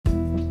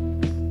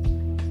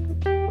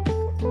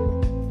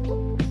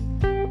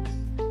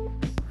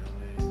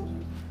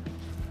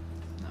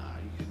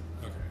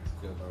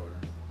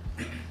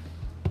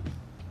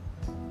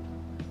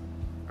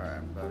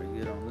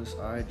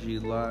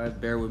IG Live.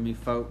 Bear with me,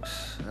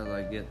 folks, as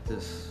I get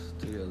this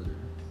together.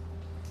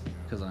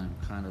 Because I'm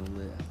kind of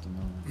lit at the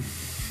moment.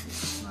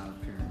 It's not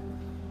appearing.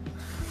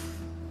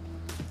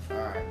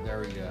 Alright, there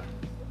we go.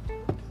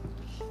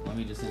 Let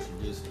me just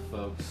introduce the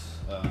folks.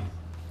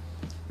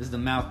 This is the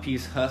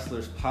Mouthpiece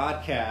Hustlers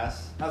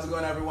podcast. How's it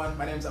going, everyone?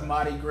 My name's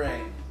Amadi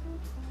Gray.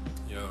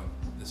 Yo,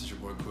 this is your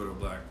boy Kudo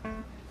Black.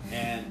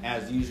 And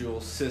as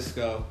usual,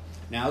 Cisco.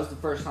 Now, this is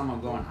the first time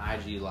I'm going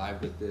IG Live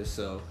with this,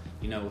 so,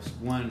 you know, it's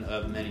one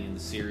of many in the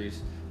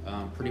series.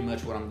 Pretty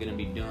much what I'm going to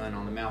be doing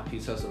on the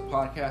Mouthpiece Hustler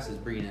podcast is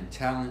bringing in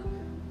talent,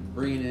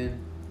 bringing in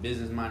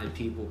business-minded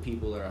people,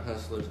 people that are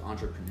hustlers,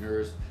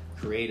 entrepreneurs,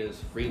 creatives,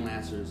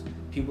 freelancers,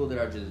 people that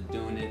are just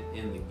doing it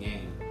in the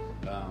game.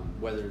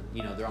 Whether,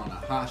 you know, they're on a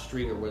hot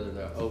streak or whether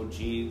they're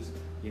OGs,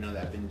 you know,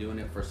 that have been doing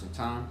it for some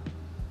time.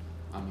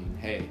 I mean,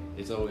 hey,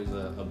 it's always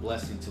a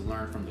blessing to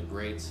learn from the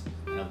greats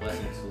and a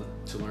blessing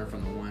to learn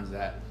from the ones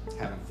that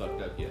haven't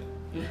fucked up yet.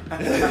 You know?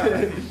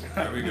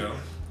 There we go.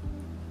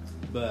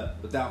 But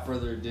without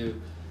further ado,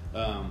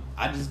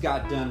 I just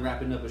got done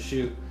wrapping up a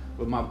shoot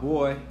with my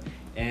boy,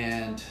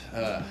 and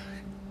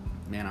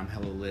man, I'm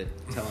hella lit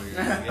telling you.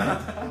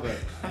 But,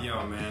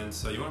 yo, man,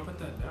 so you want to put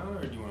that down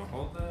or do you want to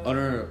hold that? Oh,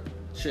 no.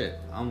 Shit,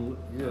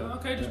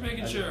 Okay, just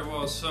making sure.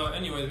 Well, so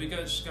anyways, we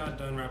just got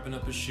done wrapping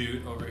up a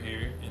shoot over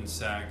here in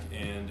SAC,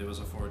 and it was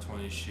a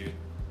 420 shoot,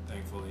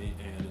 thankfully,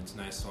 and it's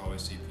nice to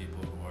always see people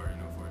who are,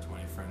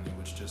 420 friendly,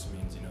 which just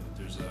means, that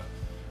there's a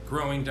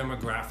growing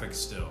demographic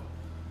still.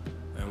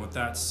 And with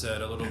that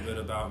said, a little bit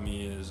about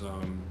me is,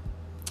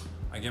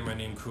 I get my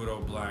name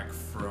Kudo Black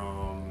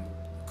from,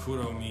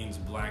 Kudo means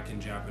black in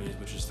Japanese,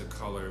 which is the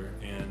color,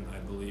 and I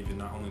believe in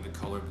not only the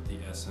color, but the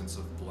essence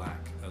of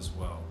black as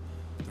well.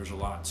 There's a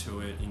lot to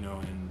it,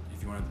 and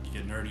if you want to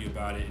get nerdy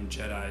about it, in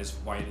Jedi's,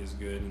 white is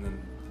good, and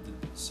then the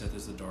Sith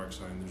is the dark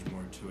side, and there's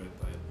more to it,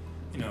 but,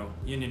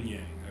 yin and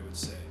yang, I would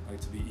say. I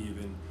like to be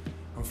even.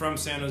 I'm from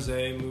San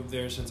Jose, moved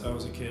there since I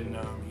was a kid, and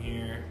now I'm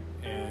here,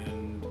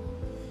 and,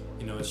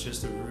 it's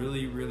just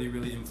really, really,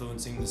 really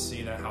influencing to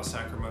see that how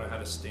Sacramento had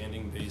a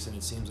standing base, and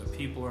it seems that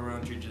people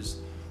around you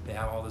they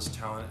have all this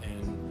talent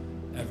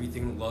and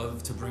everything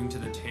love to bring to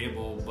the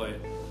table, but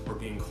we're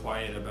being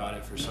quiet about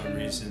it for some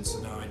reason.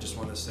 So now I just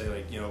want to say,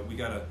 we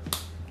gotta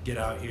get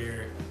out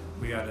here.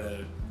 We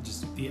gotta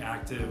just be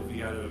active. We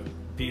gotta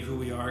be who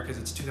we are, because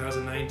it's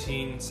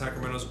 2019.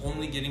 Sacramento's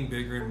only getting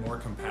bigger and more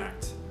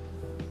compact,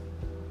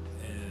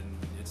 and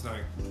it's not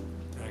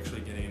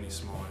actually getting any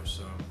smaller.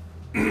 So.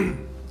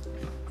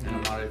 And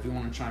Amadi, if you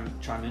want to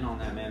chime in on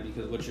that, man,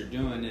 because what you're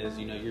doing is,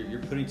 you're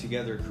putting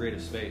together a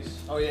creative space.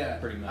 Oh yeah,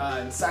 pretty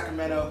much. In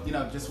Sacramento,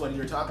 just what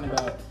you're talking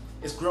about,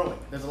 it's growing.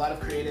 There's a lot of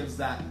creatives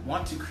that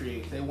want to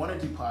create. They want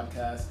to do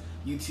podcasts,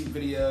 YouTube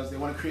videos. They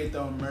want to create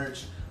their own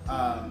merch.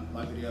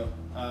 My video.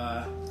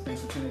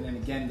 Thanks for tuning in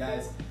again,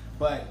 guys.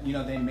 But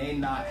they may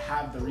not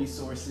have the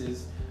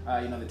resources,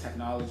 the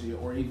technology,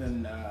 or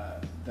even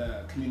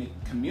the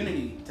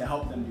community to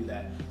help them do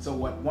that. So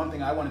one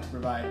thing I wanted to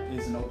provide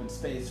is an open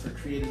space for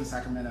creatives in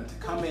Sacramento to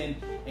come in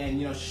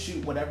and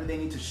shoot whatever they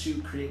need to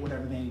shoot, create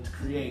whatever they need to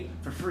create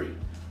for free.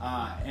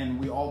 And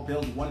we all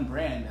build one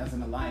brand as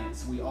an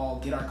alliance. We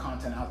all get our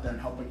content out there and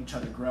help each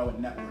other grow and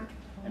network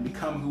and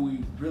become who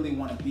we really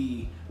want to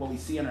be, what we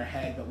see in our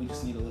head, but we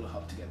just need a little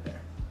help to get there.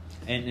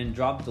 And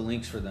drop the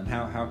links for them.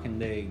 How can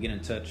they get in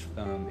touch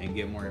and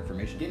get more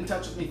information? Get in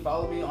touch with me.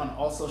 Follow me on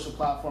all social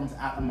platforms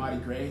at Amadi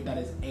Gray. That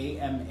is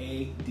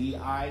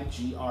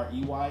AMADIGREY.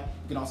 You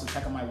can also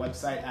check out my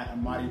website at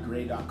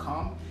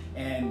amadigray.com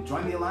and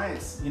join the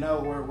alliance.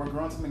 We're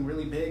growing something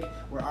really big.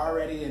 We're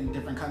already in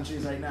different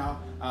countries right now.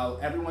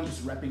 Everyone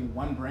just repping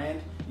one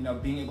brand.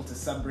 Being able to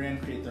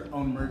sub-brand, create their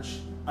own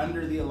merch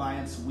under the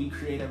alliance. We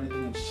create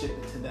everything and ship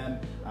it to them.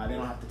 They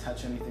don't have to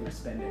touch anything or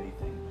spend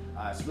anything.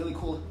 It's really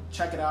cool.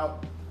 Check it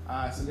out.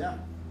 So yeah.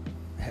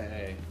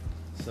 Hey,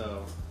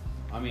 so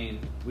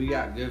we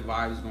got good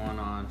vibes going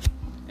on,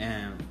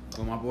 and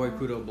with my boy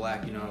Kudo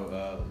Black,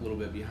 a little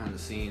bit behind the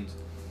scenes,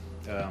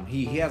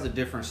 he has a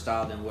different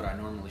style than what I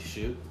normally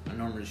shoot. I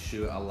normally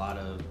shoot a lot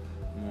of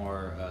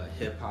more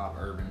hip hop,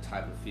 urban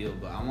type of feel,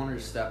 but I wanted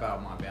to step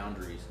out my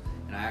boundaries,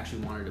 and I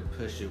actually wanted to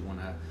push it. When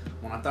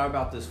I thought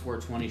about this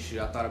 420 shoot,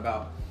 I thought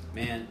about,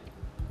 man,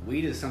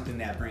 weed is something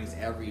that brings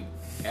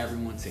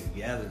everyone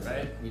together,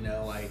 right?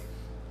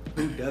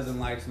 Who doesn't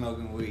like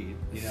smoking weed?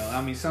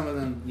 Some of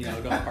them,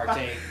 don't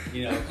partake,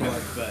 of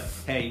course, but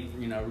hey,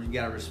 you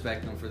gotta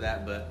respect them for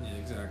that. But yeah,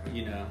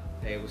 exactly.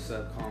 Hey, what's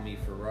up? Call me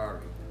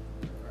Ferrari.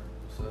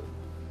 What's up?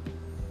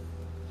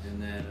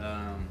 And then,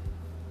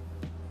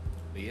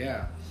 but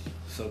yeah.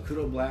 So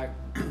Kudo Black,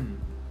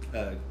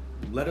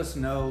 let us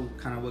know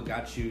kind of what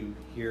got you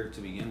here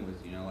to begin with.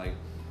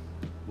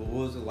 What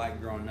was it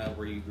like growing up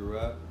where you grew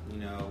up?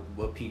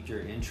 What piqued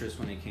your interest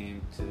when it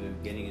came to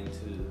getting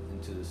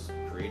into this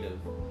creative,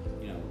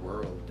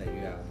 world that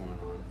you have going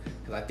on?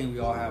 Because I think we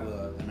all have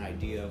an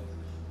idea of,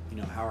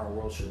 how our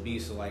world should be.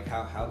 So,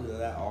 how did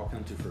that all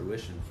come to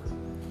fruition for you?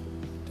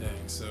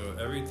 Dang, so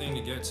everything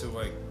to get to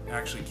what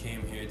actually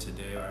came here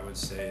today, I would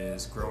say,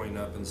 is growing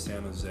up in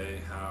San Jose,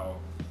 how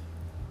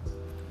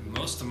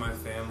Most of my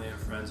family and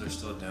friends are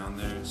still down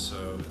there,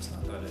 so it's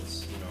not that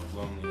it's, you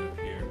know, lonely up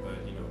here,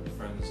 but, you know,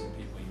 friends and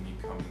people you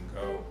meet come and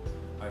go.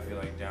 I feel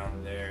like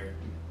down there,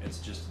 it's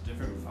just a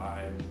different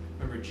vibe.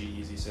 Remember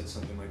G-Eazy said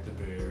something like the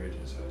Bay Area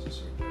just has a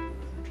certain type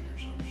of energy or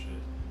some shit.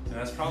 And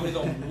that's probably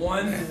the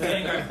one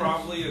thing I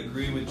probably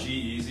agree with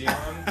G-Eazy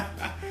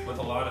on, with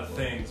a lot of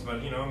things.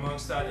 But, you know,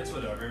 amongst that, it's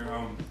whatever.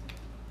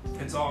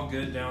 It's all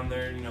good down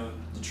there. You know,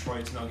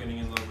 Detroit's now getting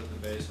in love with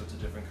the Bay, so it's a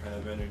different kind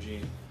of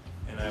energy.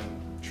 And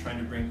I'm trying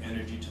to bring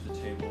energy to the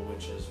table,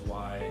 which is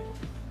why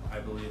I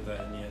believe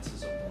that in the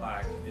essence of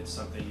black, it's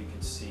something you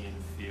can see and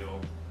feel.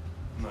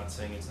 I'm not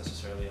saying it's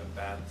necessarily a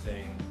bad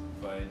thing,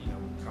 but, you know,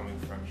 coming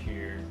from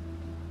here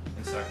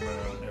in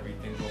Sacramento and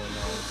everything going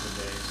on in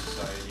today's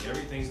society,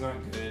 everything's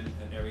not good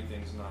and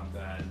everything's not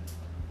bad.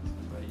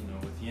 But, you know,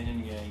 with yin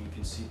and yang, you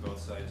can see both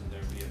sides and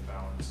there be a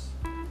balance.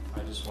 I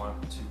just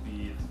want to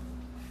be,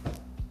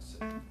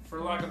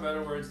 for lack of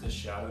better words, the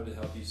shadow to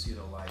help you see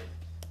the light.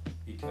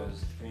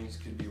 Because things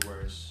could be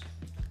worse,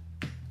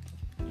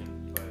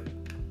 but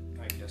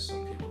I guess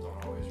some people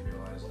don't always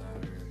realize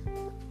that,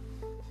 or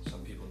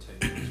some people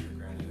take things for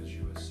granted, as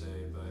you would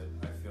say.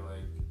 But I feel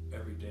like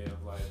every day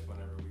of life,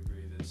 whenever we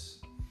breathe, it's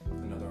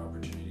another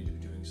opportunity to be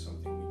doing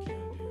something we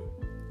can do.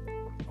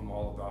 I'm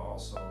all about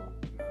also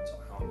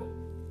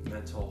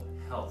mental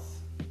health.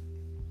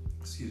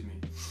 Excuse me.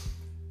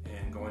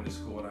 And going to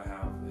school, what I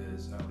have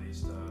is at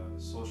least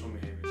social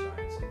behavior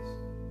sciences.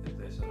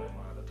 They said I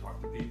know how to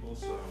talk to people,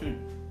 so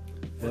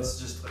it's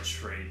just a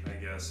trait,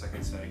 I guess I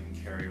can say I can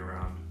carry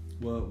around.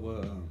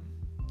 What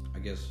I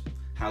guess,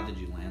 how did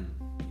you land,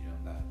 you know,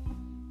 that,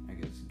 I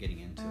guess, getting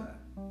into that,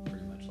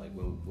 pretty much, like,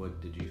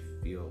 what did you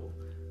feel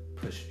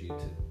pushed you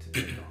to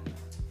take on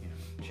that, you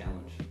know,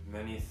 challenge?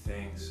 Many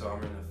things. So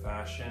I'm into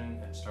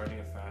fashion, and starting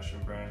a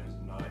fashion brand is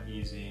not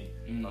easy,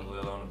 let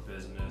alone a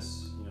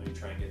business. You know, you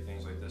try and get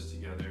things like this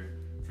together.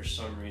 For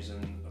some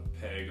reason,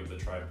 a peg of the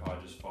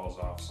tripod just falls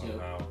off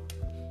somehow. Yep.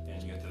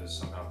 And you get to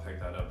somehow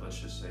pick that up. Let's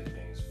just say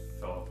things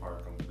fell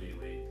apart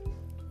completely.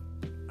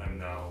 I'm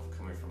now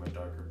coming from a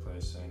darker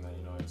place, saying that,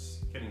 you know, it's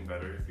getting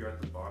better. If you're at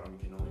the bottom,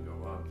 you can only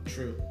go up.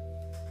 True.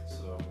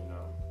 So, you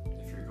know,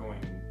 if you're going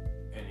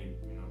any,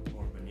 you know,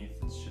 more beneath,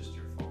 it's just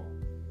your fault.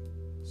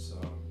 So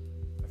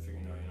I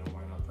figured, you know,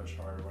 why not push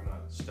harder? Why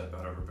not step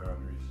out of our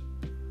boundaries?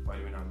 Why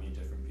do we not meet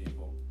different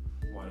people?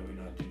 Why do we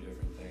not do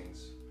different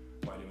things?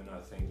 Why do we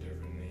not think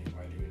differently?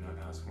 Why do we not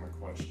ask more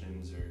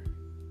questions, or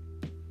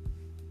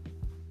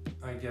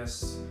I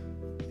guess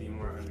be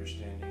more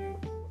understanding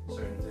of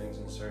certain things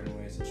in certain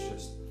ways? It's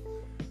just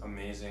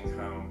amazing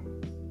how,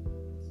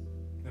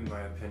 in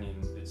my opinion,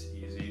 it's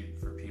easy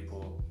for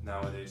people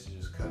nowadays to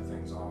just cut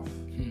things off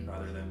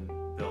rather than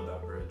build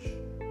that bridge,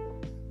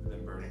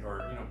 than burning,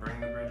 or, you know,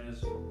 burning the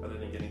bridges rather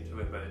than getting to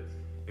it. But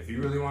if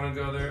you really want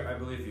to go there, I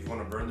believe if you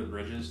want to burn the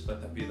bridges,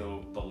 let that be the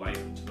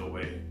light to the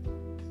way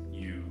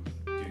you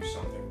do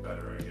something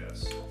better, I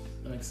guess.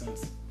 That makes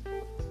sense.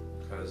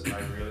 Because I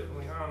really,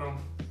 I don't know,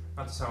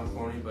 not to sound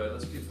corny, but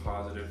let's be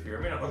positive here.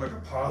 I may not look like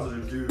a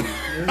positive dude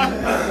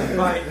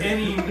by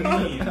any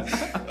means.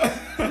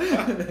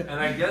 And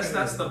I guess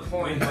that's the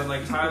point, but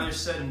like Tyler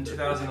said in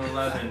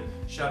 2011,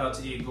 shout out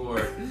to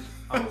Igor,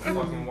 I'm a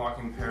fucking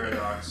walking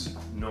paradox.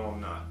 No,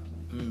 I'm not.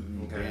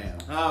 Okay. Damn.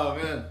 Oh,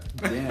 man.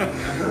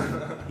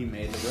 Damn. He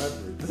made the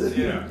reference.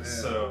 Yeah,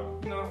 so,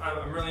 you know,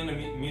 I'm really into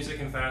music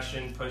and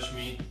fashion, push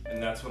me,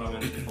 and that's what I'm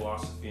into,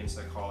 philosophy and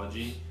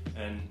psychology.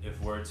 And if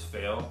words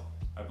fail,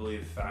 I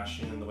believe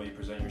fashion and the way you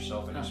present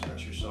yourself and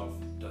express yourself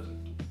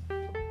doesn't. You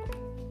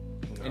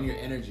know? And your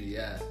energy,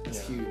 yeah,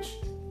 it's huge.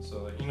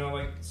 So, like, you know,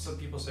 like some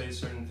people say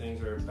certain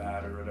things are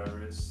bad or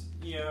whatever. It's,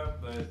 yeah,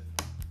 but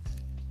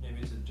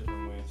maybe it's a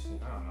different way of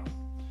seeing. I don't know.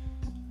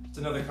 It's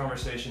another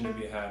conversation to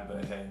be had,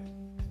 but hey.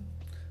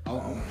 I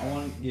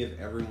want to give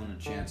everyone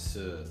a chance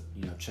to,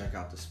 you know, check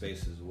out the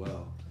space as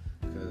well,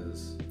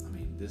 because I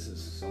mean, this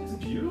is so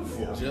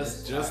beautiful.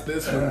 Just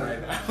this room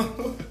right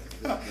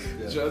now.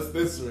 Just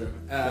this room.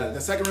 The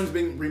second room's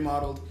being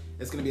remodeled.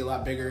 It's gonna be a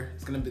lot bigger.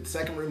 The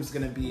second room is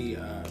gonna be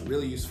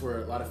really used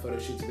for a lot of photo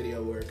shoots,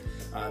 video work.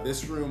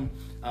 This room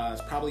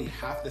is probably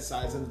half the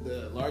size of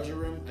the larger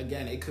room.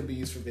 Again, it could be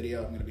used for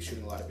video. I'm gonna be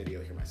shooting a lot of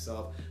video here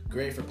myself.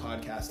 Great for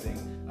podcasting.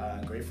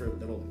 Great for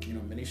little, you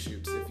know, mini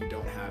shoots if you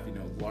don't have, you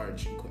know,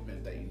 large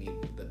equipment that you need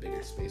the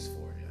bigger space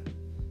for. Yeah.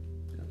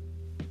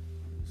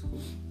 That's cool.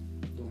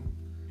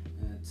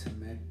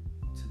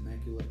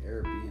 Temecula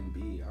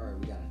Airbnb. All right,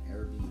 we got an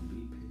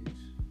Airbnb page.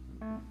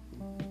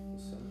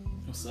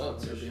 What's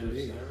up? Airbnb.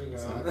 There we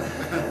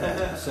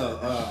go. So,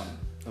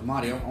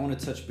 Amadi, I want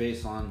to touch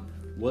base on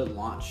what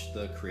launched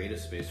the creative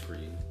space for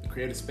you. The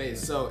creative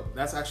space. So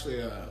that's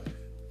actually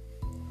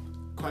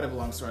quite a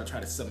long story. I'll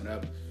try to sum it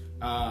up.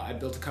 I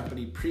built a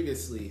company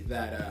previously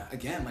that,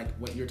 again, like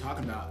what you're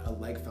talking about, a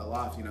leg fell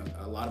off. You know,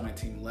 a lot of my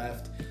team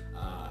left.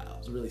 I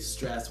was really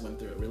stressed, went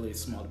through a really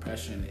small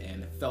depression,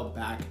 and fell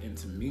back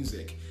into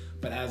music.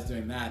 But as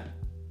doing that,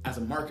 as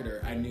a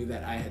marketer, I knew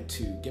that I had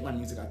to get my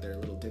music out there a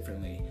little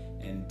differently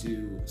and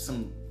do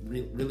some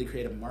really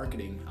creative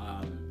marketing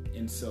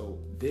And so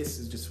this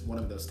is just one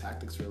of those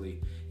tactics, really,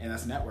 and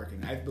that's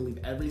networking. I believe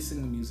every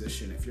single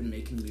musician, if you're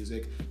making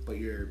music but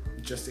you're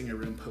just in your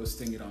room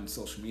posting it on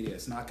social media,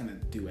 it's not going to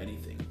do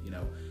anything.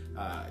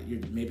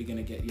 You're maybe going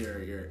to get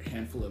your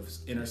handful of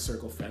inner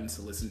circle friends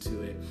to listen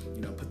to it,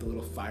 put the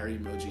little fire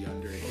emoji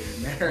under it here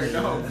and there.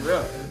 No, for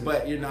real.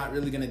 But you're not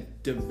really going to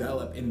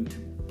develop and to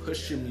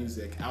push your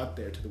music out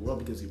there to the world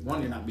because,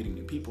 one, you're not meeting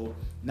new people,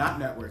 not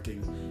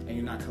networking, and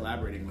you're not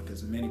collaborating with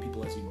as many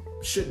people as you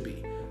should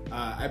be.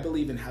 I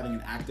believe in having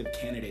an active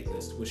candidate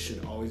list, which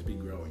should always be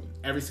growing.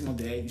 Every single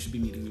day, you should be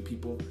meeting new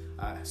people.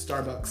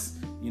 Starbucks,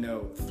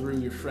 through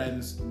your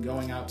friends,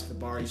 going out to the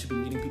bar, you should be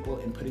meeting people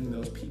and putting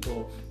those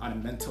people on a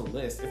mental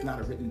list, if not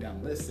a written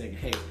down list, saying,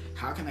 hey,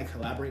 how can I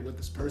collaborate with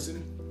this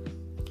person?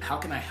 How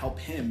can I help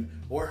him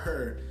or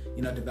her,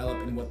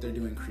 develop in what they're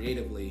doing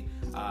creatively?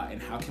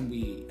 And how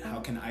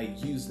can I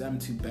use them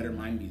to better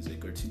my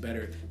music or to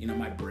better,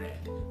 my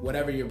brand,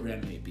 whatever your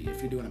brand may be.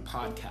 If you're doing a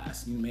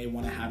podcast, you may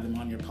want to have them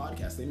on your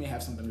podcast. They may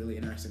have something really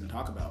interesting to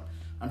talk about.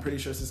 I'm pretty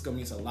sure Cisco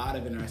meets a lot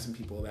of interesting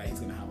people that he's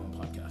going to have on the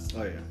podcast.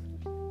 Oh yeah.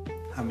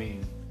 I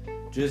mean,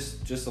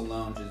 just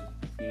alone,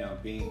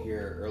 being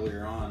here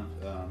earlier on,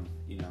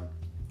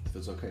 if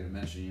it's okay to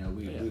mention,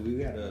 we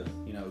had a,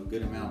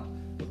 good amount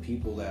of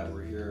people that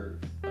were here,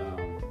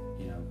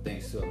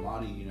 thanks to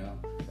Amadi,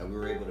 that we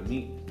were able to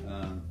meet,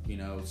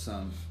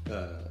 some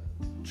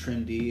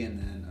Trendy, and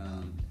then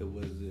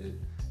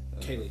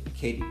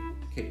Katie.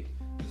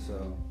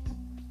 So,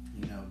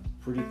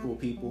 pretty cool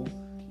people,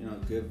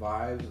 good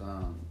vibes,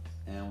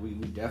 and we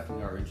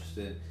definitely are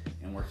interested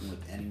in working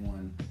with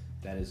anyone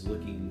that is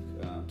looking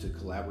to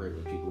collaborate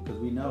with people, because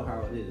we know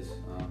how it is.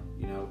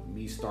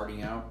 Me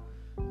starting out,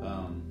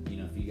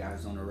 if you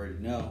guys don't already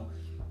know,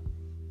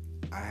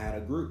 I had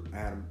a group. I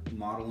had a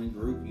modeling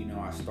group.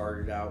 I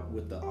started out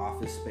with the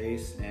office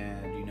space,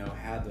 and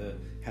had the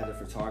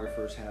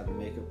photographers, had the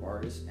makeup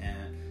artists,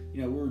 and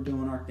we were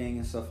doing our thing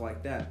and stuff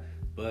like that.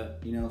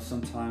 But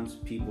sometimes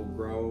people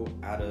grow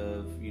out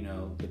of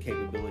the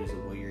capabilities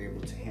of what you're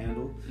able to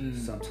handle.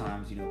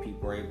 Sometimes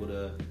people are able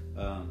to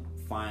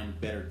find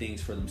better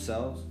things for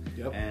themselves.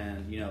 Yep.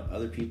 And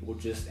other people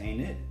just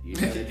ain't it.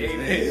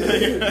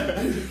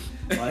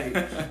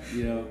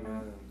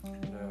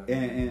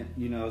 And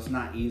it's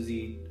not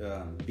easy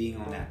being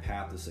on that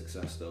path of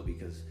success, though,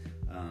 because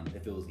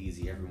if it was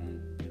easy,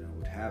 everyone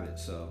would have it.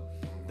 So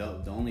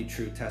the only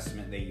true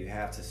testament that you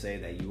have to say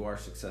that you are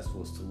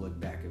successful is to look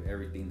back at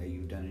everything that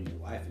you've done in your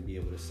life and be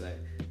able to say,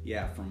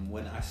 yeah, from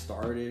when I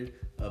started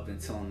up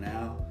until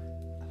now,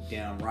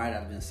 damn right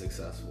I've been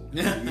successful.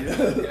 Like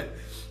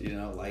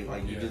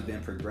you've just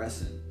been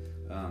progressing.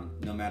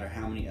 No matter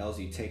how many L's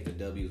you take, the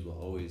W's will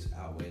always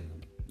outweigh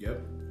them.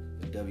 Yep.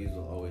 The W's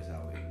will always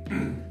outweigh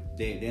them.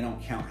 They don't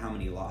count how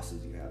many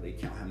losses you have. They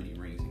count how many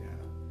rings you have.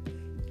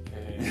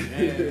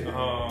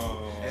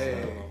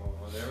 Hey.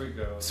 There we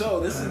go. So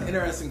this is an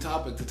interesting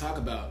topic to talk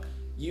about.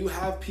 You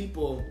have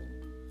people,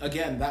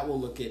 again, that will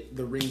look at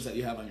the rings that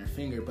you have on your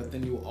finger, but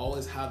then you will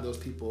always have those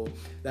people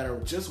that are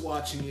just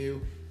watching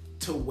you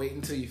to wait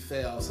until you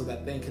fail, so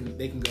that they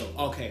can go,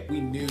 okay,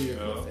 we knew you were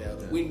going to fail.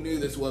 We knew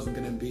this wasn't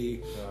going to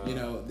be,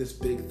 this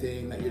big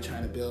thing that you're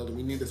trying to build.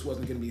 We knew this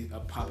wasn't going to be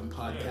a poppin'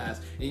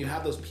 podcast. And you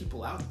have those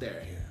people out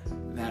there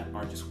that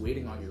are just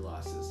waiting on your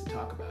losses to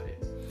talk about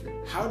it.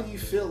 How do you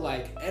feel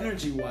like,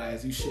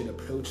 energy-wise, you should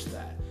approach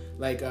that?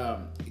 Like,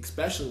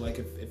 especially like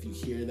if you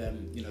hear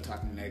them,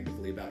 talking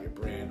negatively about your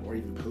brand, or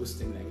even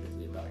posting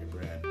negatively about your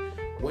brand,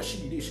 what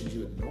should you do? Should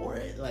you ignore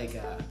it? Like,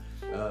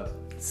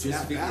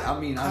 Just back? I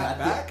mean,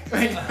 back?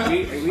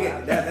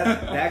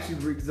 that actually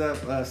brings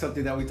up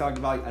something that we talked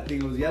about. I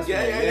think it was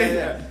yesterday.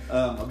 Yeah.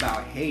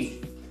 About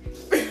hate.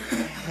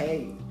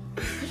 Hate.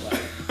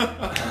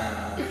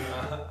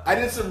 I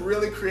did some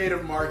really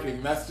creative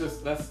marketing. That's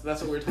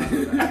what we're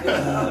talking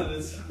about.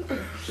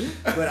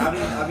 But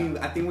I mean,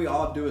 I think we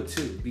all do it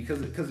too,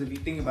 because if you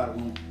think about it,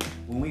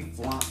 when we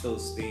flaunt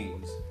those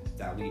things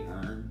that we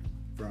earn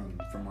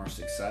from our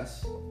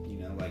success,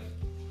 like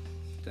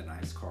the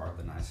nice car,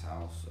 the nice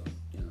house,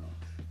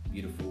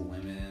 beautiful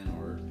women,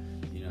 or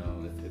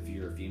if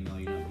you're a female,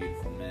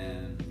 beautiful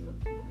men,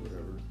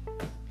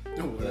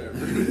 whatever.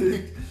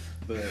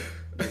 But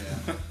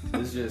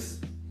it's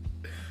just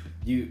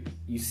you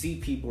see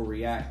people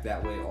react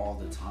that way all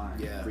the time,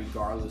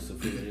 regardless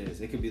of who it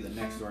is. It could be the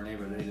next door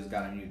neighbor. They just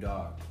got a new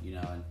dog,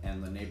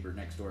 and the neighbor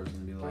next door is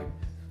gonna be like,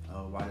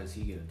 oh, why does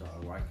he get a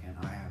dog? Why can't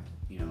I have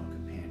a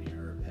companion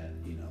or a pet?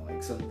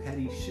 Like some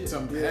petty shit.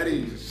 Some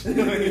petty shit.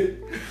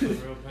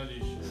 Real petty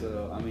shit.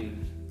 So I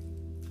mean,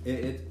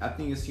 I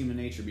think it's human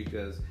nature,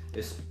 because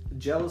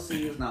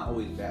jealousy is not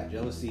always bad.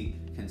 Jealousy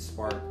can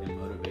spark and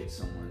motivate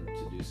someone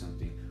to do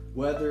something.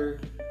 Whether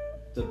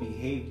the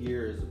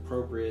behavior is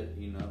appropriate,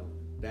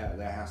 that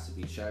has to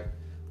be checked.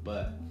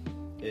 But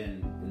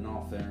in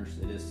all fairness,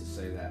 it is to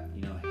say that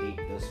hate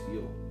does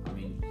fuel. I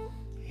mean,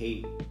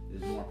 hate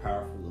is more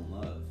powerful than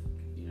love,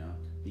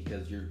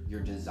 because you're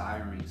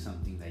desiring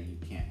something that you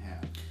can't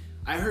have.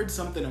 I heard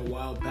something a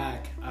while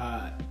back.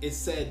 It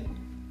said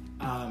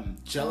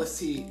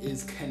jealousy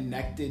is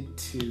connected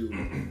to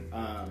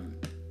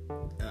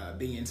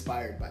being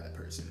inspired by that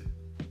person,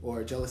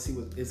 or jealousy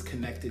is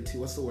connected to,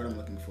 what's the word I'm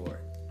looking for?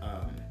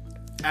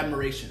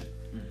 Admiration.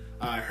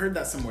 I heard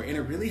that somewhere, and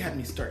it really had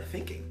me start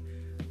thinking,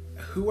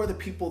 who are the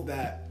people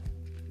that,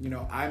 you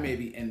know, I may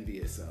be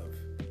envious of,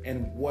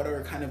 and what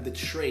are kind of the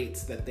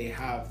traits that they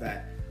have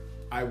that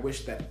I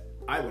wish that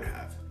I would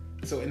have.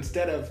 So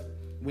instead of,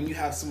 when you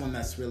have someone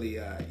that's really,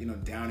 you know,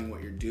 downing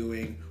what you're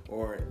doing,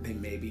 or they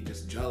may be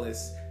just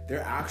jealous,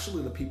 they're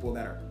actually the people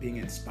that are being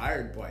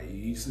inspired by you.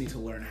 You just need to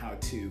learn how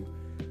to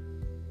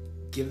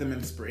give them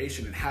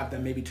inspiration and have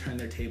them maybe turn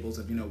their tables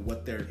of, you know,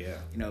 what they're,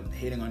 you know,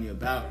 hating on you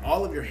about.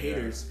 All of your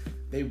haters,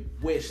 they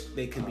wish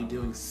they could be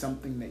doing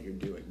something that you're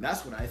doing.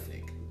 That's what I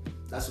think.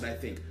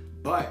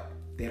 But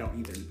they don't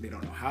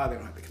know how. They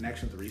don't have the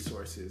connections, the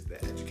resources,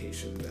 the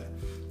education, the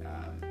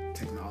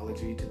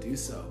technology to do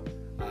so.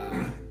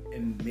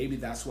 And maybe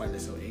that's why they're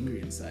so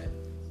angry inside.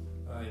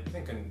 I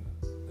think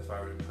if I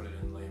were to put it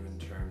in layman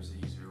terms,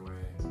 the easier way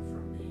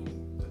from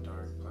being the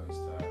dark place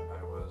that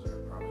I was,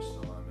 or probably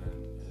still am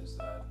in, is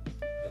that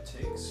it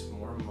takes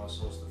more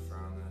muscles to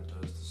frown than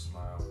it does to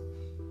smile.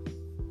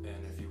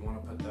 And if you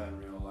want to put that in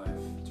real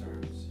life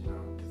terms, you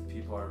know, if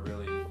people are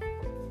really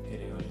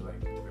hitting on you like,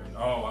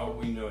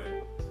 we knew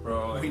it,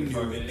 bro. Like,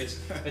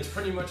 it's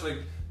pretty much like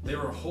they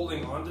were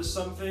holding on to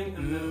something,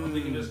 and then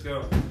they can just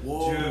go,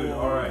 whoa, dude,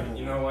 all right,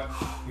 you know what?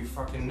 We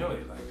fucking knew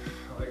it.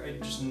 Like I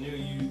just knew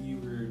you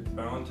were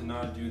bound to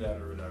not do that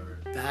or whatever.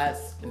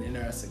 That's an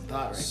interesting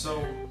thought, right?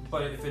 So,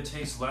 but if it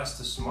takes less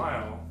to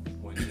smile,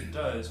 which it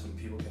does when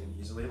people can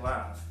easily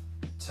laugh,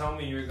 tell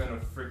me you're gonna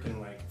freaking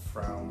like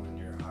frown when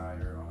you're high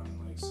or on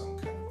like some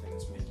kind of thing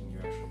that's making you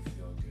actually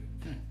feel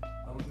good.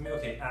 I mean,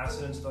 okay,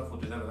 acid and stuff will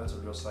do that, but that's a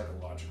real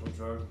psychological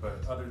drug.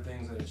 But other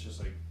things that it's just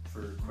like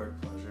for quick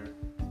pleasure,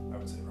 I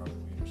would say probably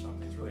weed or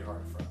something. It's really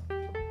hard to frown.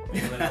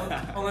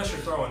 Unless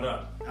you're throwing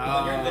up.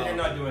 Then you're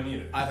not doing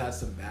either. I've had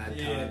some bad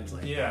times.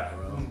 Then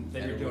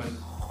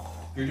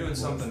you're doing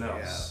something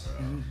else.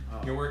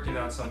 You're working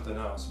out something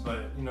else.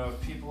 But, you know, if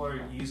people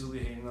are easily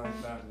hating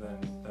like that,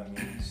 then that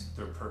means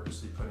they're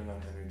purposely putting on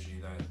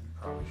energy that you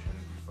probably shouldn't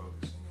be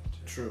focusing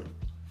into. True.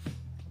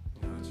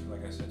 You know, it's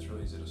like I said, it's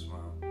really easy to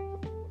smile.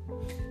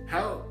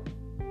 How,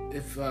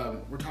 if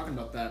we're talking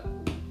about that,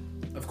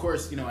 of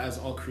course, you know, as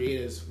all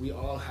creatives, we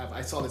all have,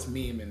 I saw this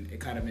meme and it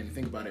kind of made me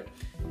think about it.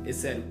 It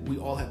said, we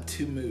all have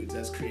two moods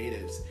as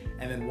creatives.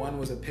 And then one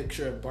was a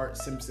picture of Bart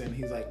Simpson.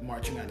 He's like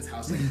marching out his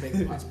house, like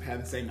big pots of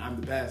pants saying,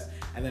 I'm the best.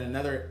 And then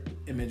another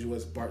image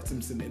was Bart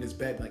Simpson in his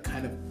bed, like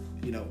kind of,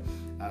 you know,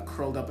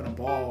 curled up in a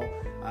ball,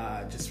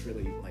 just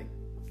really like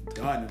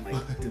done and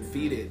like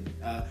defeated.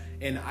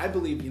 And I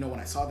believe, you know, when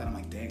I saw that, I'm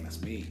like, dang,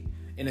 that's me.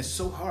 And it's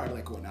so hard.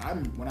 Like when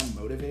I'm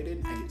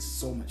motivated, I get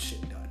so much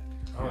shit done.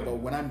 But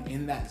when I'm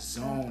in that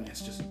zone,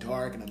 it's just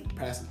dark and I'm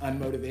depressed and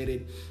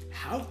unmotivated.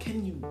 How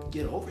can you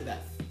get over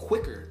that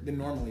quicker than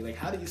normally? Like,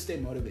 how do you stay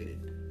motivated?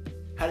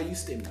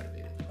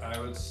 I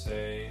would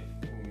say,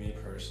 me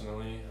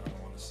personally, I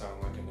don't want to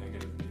sound like a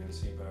negative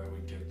Nancy, but I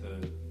would get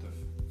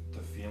the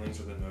feelings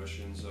or the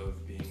notions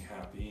of being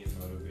happy and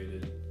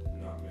motivated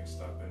not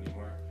mixed up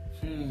anymore.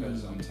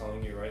 Because I'm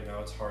telling you right now,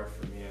 it's hard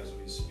for me as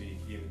we speak.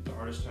 Even the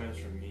hardest times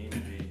for me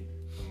would be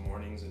the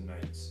mornings and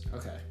nights.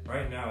 Okay.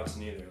 Right now, it's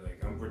neither. Like,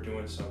 we're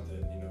doing something,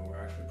 you know, we're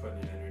actually putting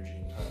in energy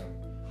and time.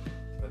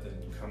 But then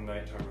come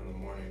nighttime in the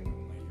morning,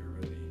 when like you're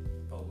really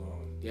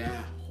alone.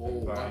 Yeah,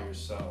 by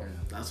yourself. Yeah,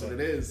 that's what it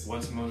is.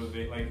 What's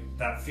motivate? Like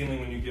that feeling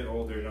when you get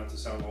older. Not to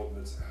sound old,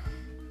 but it's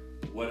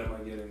what am I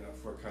getting up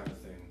for kind of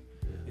thing.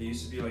 It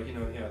used to be like, you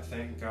know, yeah,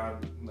 thank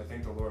God, like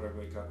thank the Lord I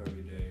wake up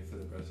every day for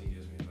the breath He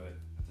gives me. But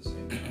at the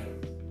same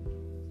time,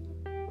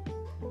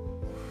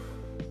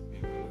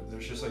 you know,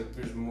 there's just like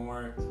there's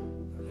more.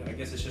 I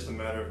guess it's just a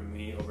matter of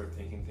me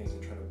overthinking things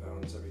and trying to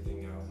balance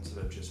everything out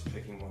instead of just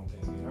picking one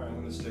thing. Like, all right,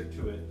 I'm going to stick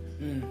to it,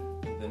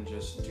 and then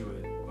just do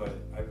it. But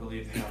I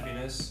believe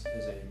happiness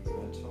is a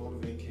mental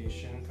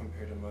vacation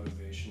compared to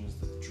motivation is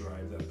the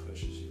drive that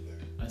pushes you there.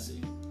 I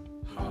see.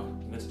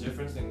 And it's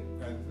different than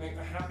I think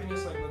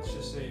happiness. Like let's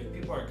just say if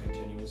people are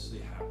continuously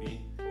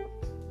happy.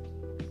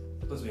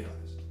 Let's be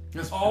honest.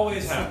 It's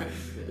always happy.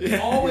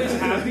 Always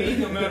happy,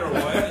 no matter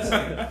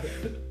what.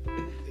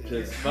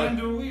 It's kind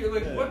of weird.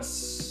 Like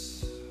what's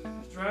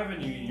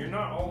driving you? You're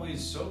not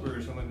always sober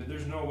or something.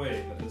 There's no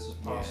way that this is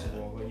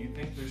possible. When you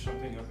think there's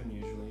something up, and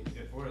usually,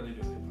 what are they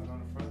doing? They put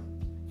on a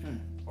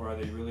front, or are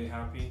they really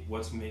happy?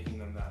 What's making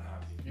them that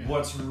happy? Yeah.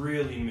 What's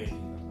really making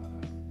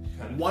them that happy?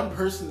 Kind of one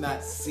person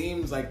that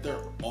seems like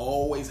they're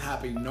always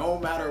happy, no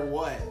matter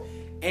what,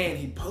 and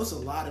he posts a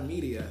lot of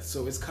media,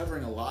 so it's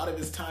covering a lot of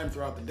his time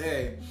throughout the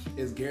day.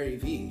 Is Gary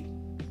Vee.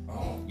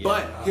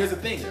 But here's the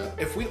thing: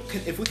 if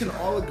we can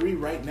all agree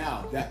right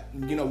now that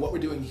you know what we're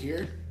doing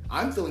here.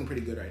 I'm feeling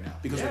pretty good right now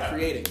because we're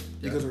creating,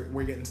 because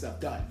we're getting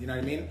stuff done. You know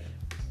what I mean?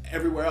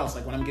 Everywhere else,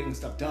 like when I'm getting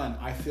stuff done,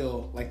 I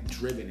feel like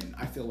driven and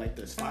I feel like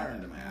there's fire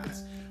under my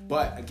ass.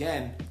 But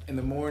again, in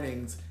the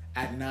mornings,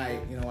 at night,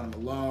 you know, when I'm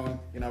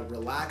alone, you know,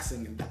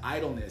 relaxing and the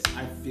idleness,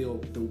 I feel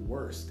the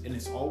worst. And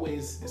it's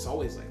always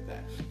like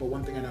that. But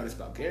one thing I noticed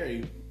about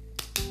Gary,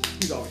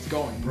 he's always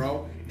going,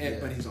 bro.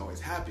 But he's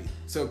always happy.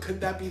 So could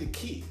that be the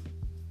key?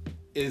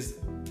 Is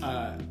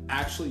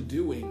actually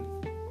doing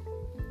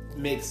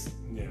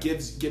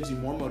gives you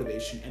more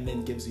motivation and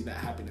then gives you that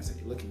happiness that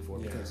you're looking for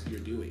because you're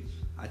doing.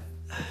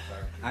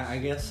 I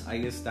guess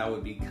that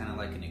would be kind of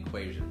like an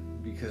equation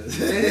because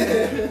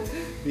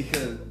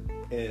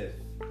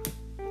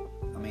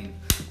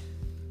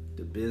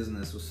the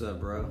business. What's up,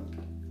 bro?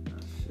 Oh,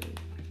 shit.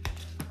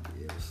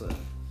 Yeah, what's up?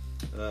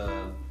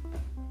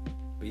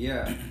 But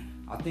yeah,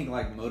 I think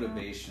like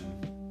motivation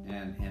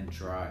and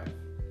drive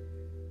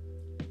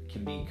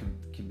can be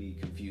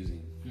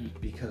confusing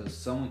because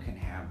someone can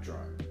have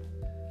drive.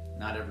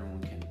 Not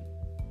everyone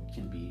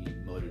can be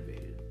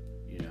motivated.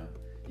 You know,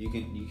 you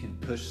can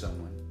push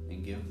someone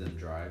and give them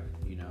drive.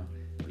 You know,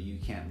 but you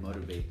can't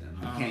motivate them.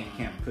 You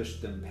can't push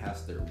them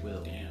past their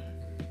will. Damn.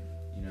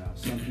 You know,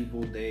 some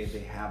people they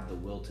have the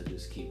will to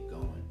just keep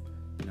going.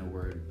 You know,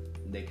 where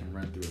they can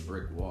run through a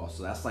brick wall.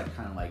 So that's like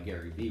kind of like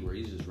Gary Vee, where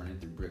he's just running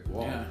through brick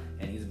wall,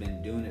 and he's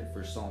been doing it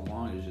for so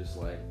long. It's just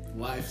like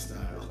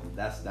lifestyle.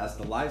 That's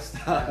the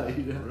lifestyle. Yeah,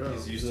 you know?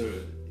 He's used to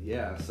it.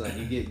 Yeah, so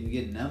you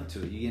get numb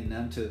to it. You get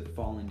numb to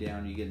falling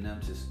down. You get numb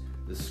to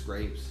the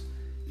scrapes.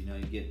 You know,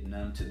 you get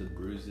numb to the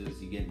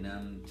bruises. You get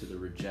numb to the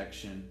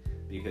rejection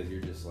because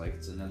you're just like,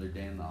 it's another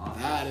day in the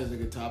office. That is a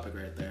good topic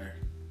right there.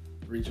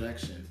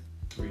 Rejection.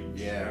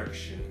 Yeah,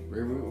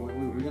 we're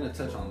gonna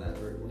touch on that.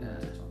 We're gonna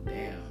touch on that.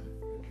 Damn.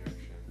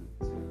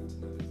 That's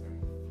another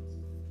thing.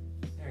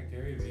 Yeah,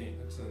 Gary Vee.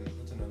 That's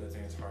another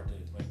thing. It's hard to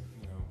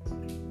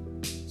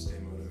stay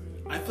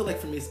motivated. I feel like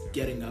for me, it's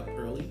getting up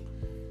early.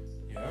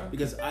 Yeah.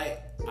 Because I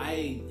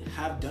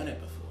have done it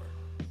before,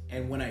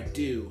 and when I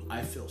do,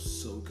 I feel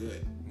so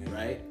good. Yeah.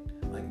 Right?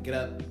 Like get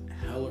up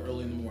hella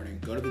early in the morning,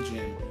 go to the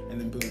gym,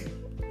 and then boom.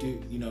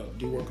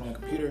 Do work on the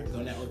computer,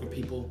 go network with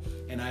people,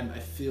 and I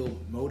feel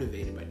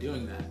motivated by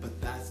doing that.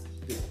 But that's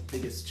the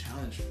biggest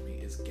challenge for me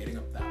is getting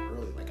up that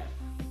early. Like I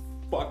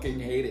fucking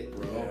hate it,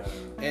 bro.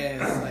 Yeah.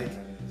 And it's like,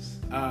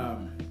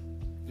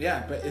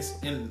 but it's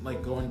and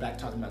like going back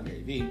talking about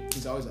Gary Vee,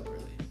 he's always up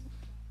early.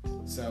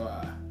 So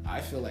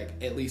I feel like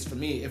at least for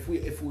me, if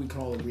we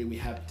can all agree we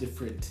have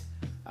different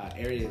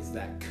areas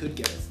that could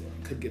get us there,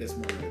 could get us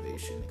more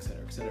motivation, et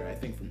cetera, et cetera. I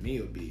think for me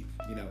it would be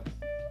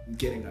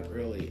getting up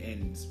early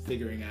and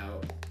figuring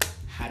out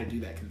how to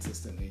do that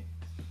consistently.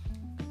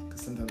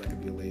 Because sometimes I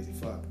could be a lazy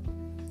fuck.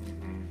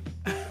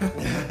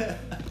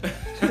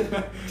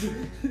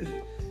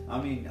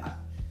 I mean,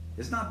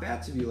 it's not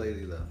bad to be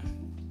lazy though.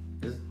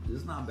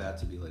 It's not bad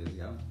to be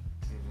lazy.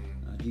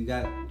 You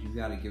got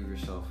to give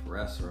yourself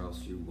rest, or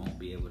else you won't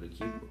be able to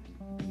keep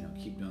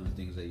doing the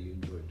things that you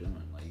enjoy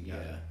doing. Like you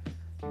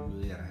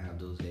really gotta have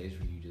those days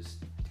where you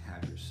just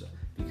have yourself,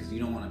 because you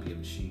don't want to be a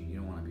machine. You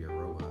don't want to be a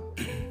robot.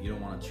 You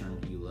don't want to turn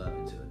what you love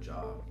into a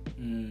job.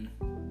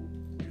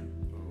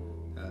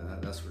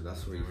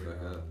 That's where you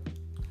fuck up.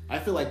 I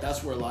feel like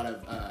that's where a lot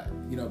of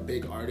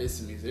big artists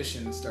and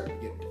musicians start to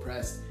get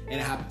depressed, and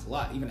it happens a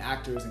lot. Even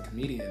actors and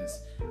comedians,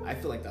 I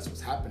feel like that's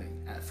what's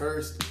happening. At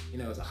first,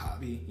 as a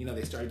hobby,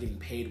 they started getting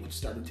paid, which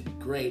started to be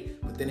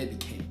great, but then it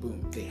became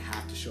boom. They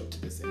have to show up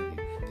to this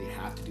interview. They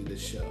have to do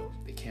this show.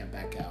 They can't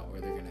back out, or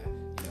they're gonna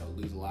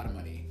lose a lot of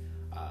money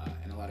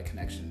and a lot of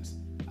connections.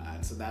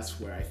 And so that's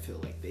where I feel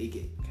like they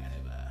get kind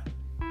of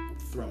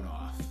thrown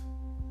off.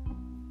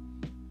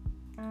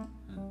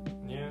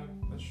 Yeah,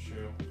 that's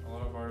true. A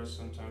lot of artists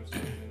sometimes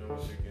don't even know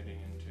what they're getting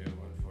into,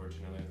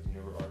 unfortunately, with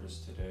newer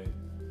artists today.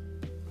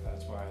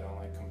 That's why I don't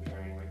like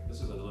comparing. Like,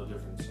 this is a little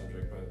different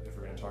subject, but if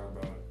we're going to talk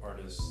about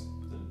artists,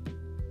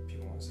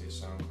 people want to say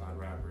SoundCloud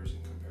rappers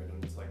and compare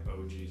them to like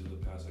OGs of the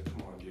past. Like,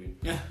 come on, dude.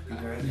 Yeah. You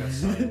guys got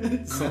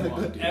signed. Come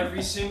on, dude.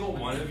 Every single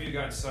one of you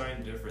got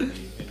signed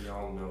differently, and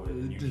y'all know it.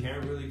 And you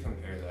can't really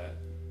compare that.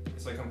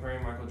 It's like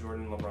comparing Michael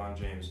Jordan and LeBron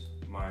James,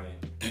 my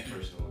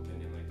personal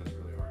opinion. Like, that's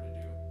really hard to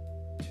do.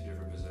 Two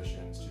different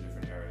positions, two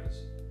different eras,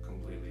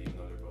 completely, even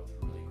though they're both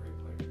really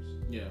great players.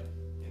 Yeah.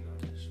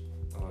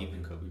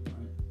 Even Kobe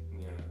Bryant.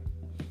 Yeah.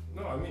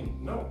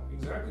 No,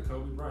 exactly,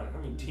 Kobe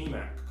Bryant.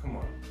 T-Mac, come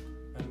on.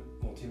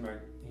 And, T-Mac,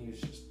 he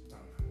was just,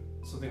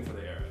 something for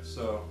the era.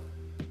 So,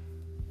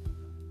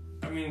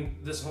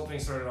 this whole thing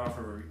started off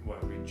with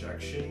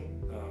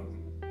rejection.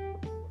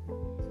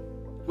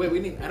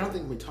 Wait, I don't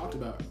think we talked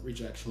about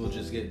rejection. Well,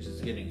 just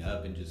getting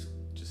up and just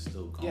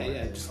still going.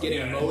 Yeah, just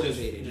getting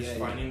motivated. Just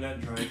finding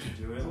that drive to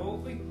do it. Well,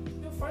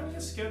 finding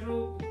a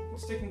schedule,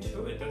 sticking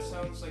to it. That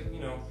sounds like, if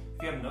you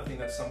have nothing,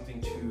 that's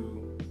something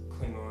to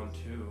cling on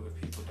to if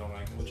people don't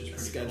like it, which is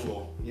pretty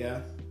schedule. Cool.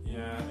 Yeah.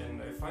 Yeah,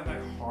 and I find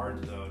that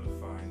hard though to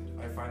find.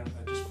 I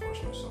just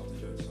force myself to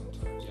do it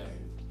sometimes. Yeah.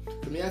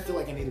 For me, I feel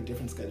like I need a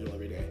different schedule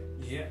every day.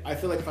 Yeah. I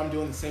feel like if I'm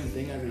doing the same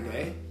thing every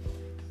day,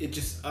 it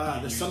just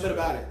there's something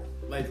about it.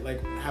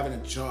 Like having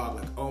a job,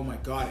 like, oh my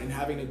god, and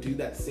having to do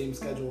that same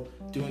schedule,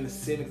 doing the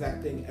same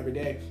exact thing every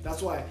day.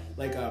 That's why,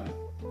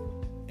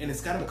 and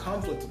it's kind of a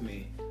conflict with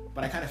me,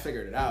 but I kind of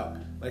figured it out.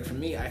 Like for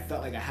me, I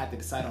felt like I had to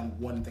decide on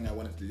one thing I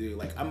wanted to do.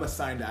 Like I'm a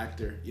signed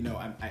actor,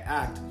 I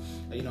act,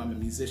 I'm a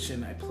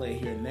musician, I play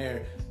here and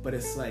there, but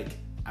it's like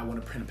I want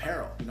to print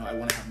apparel. I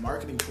want to have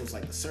marketing tools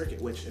like the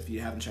Circuit, which if you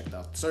haven't checked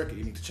out the Circuit,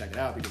 you need to check it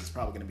out because it's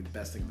probably going to be the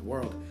best thing in the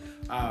world.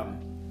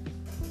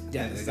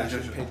 This is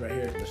actually the page right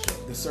here.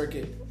 The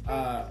Circuit.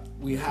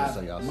 We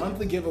have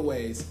monthly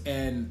giveaways,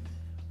 and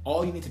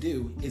all you need to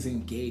do is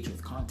engage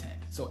with content.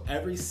 So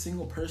every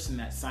single person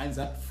that signs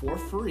up for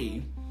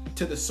free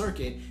to the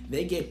Circuit,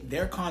 they get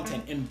their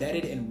content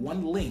embedded in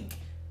one link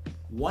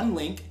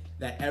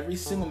that every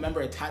single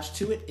member attached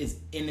to it is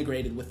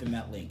integrated within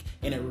that link,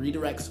 and it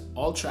redirects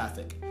all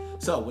traffic.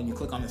 So when you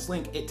click on this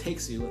link, it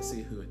takes you, let's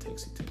see who it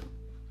takes you to.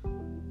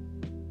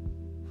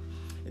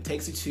 It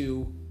takes you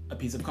to a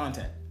piece of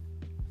content.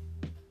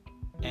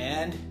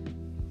 And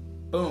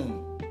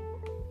boom,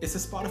 it's a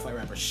Spotify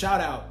rapper.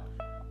 Shout out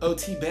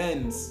OT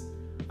Benz.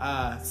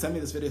 Send me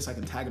this video so I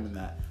can tag him in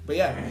that. But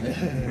yeah,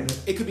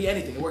 it could be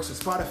anything. It works with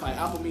Spotify,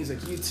 Apple Music,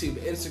 YouTube,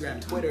 Instagram,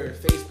 Twitter,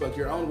 Facebook,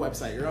 your own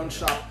website, your own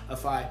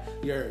Shopify,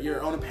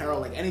 your own apparel,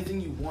 like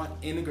anything you want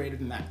integrated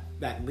in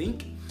that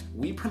link.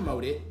 We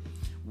promote it,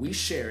 we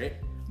share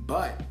it,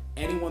 but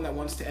anyone that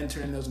wants to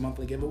enter in those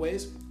monthly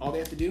giveaways, all they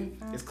have to do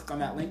is click on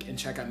that link and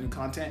check out new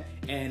content.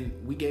 And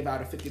we gave out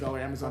a $50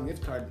 Amazon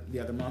gift card the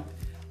other month.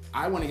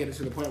 I want to get it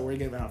to the point where we're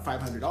giving out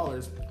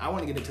 $500. I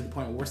want to get it to the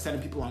point where we're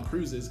sending people on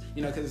cruises,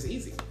 because it's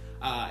easy.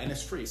 And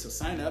it's free. So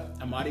sign up,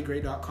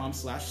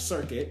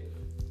 AmadiGray.com/circuit.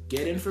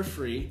 Get in for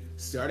free.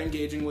 Start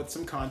engaging with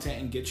some content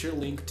and get your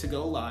link to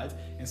go live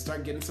and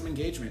start getting some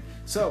engagement.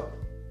 So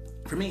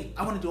for me,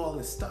 I want to do all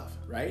this stuff,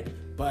 right?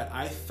 But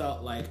I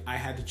felt like I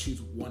had to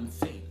choose one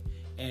thing.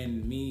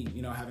 And me,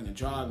 having a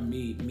job,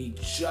 me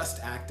just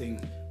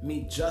acting,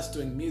 me just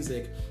doing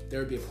music, there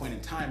would be a point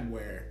in time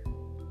where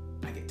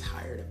I get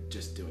tired of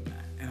just doing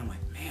that. And I'm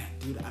like, man,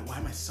 dude, why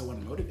am I so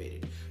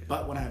unmotivated?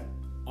 But when I have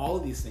all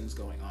of these things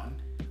going on,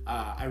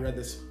 I read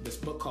this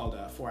book called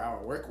 4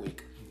 Hour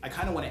Workweek. I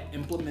kind of want to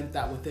implement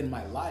that within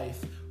my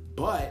life,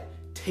 but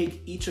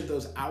take each of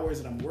those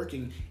hours that I'm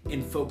working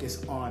and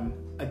focus on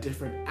a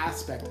different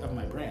aspect of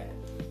my brand.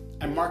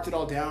 I marked it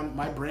all down.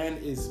 My brand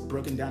is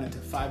broken down into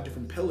 5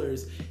 different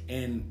pillars,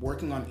 and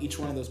working on each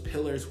one of those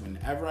pillars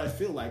whenever I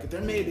feel like it.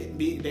 There may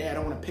be a day I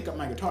don't want to pick up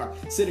my guitar,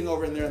 sitting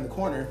over in there in the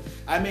corner.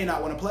 I may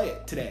not want to play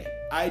it today.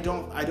 I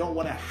don't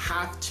want to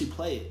have to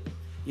play it.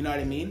 You know what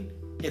I mean?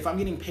 If I'm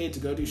getting paid to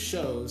go do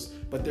shows,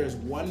 but there's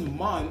 1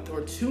 month or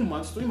 2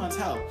 months, 3 months,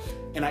 hell,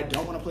 and I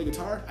don't want to play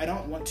guitar, I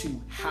don't want to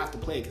have to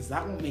play it because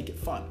that won't make it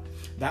fun.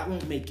 That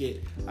won't make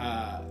it,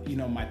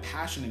 my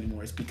passion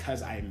anymore. It's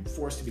because I'm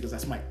forced to, because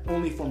that's my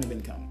only form of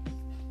income.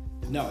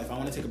 No, if I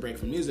want to take a break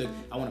from music,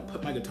 I want to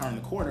put my guitar in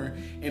the corner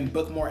and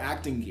book more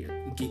acting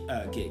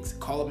gigs.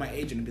 Call up my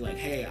agent and be like,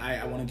 hey,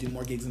 I want to do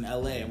more gigs in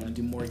LA. I want to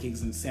do more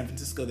gigs in San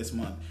Francisco this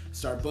month.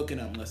 Start booking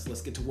them.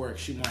 Let's get to work.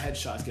 Shoot more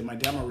headshots. Get my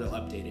demo reel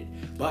updated.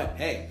 But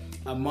hey,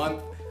 a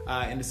month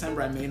in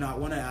December, I may not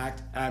want to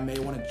act. I may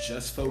want to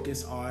just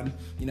focus on,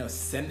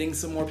 sending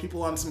some more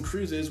people on some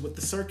cruises with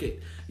the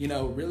Circuit.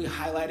 Really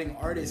highlighting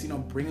artists.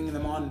 Bringing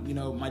them on.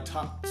 My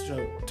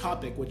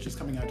topic, which is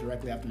coming out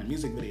directly after my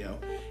music video,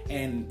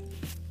 and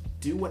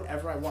do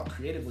whatever I want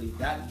creatively.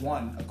 That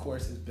one, of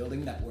course, is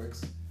building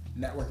networks,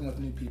 networking with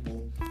new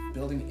people,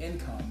 building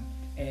income,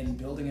 and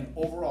building an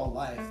overall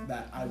life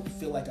that I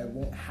feel like I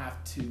won't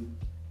have to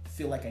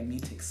feel like I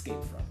need to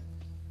escape from.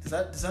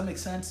 Does that make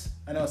sense?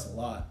 I know it's a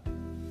lot.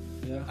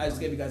 Yeah. I just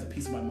gave you guys a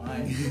piece of my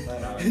mind.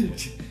 But,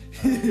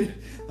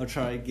 I'll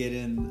try to get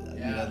in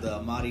the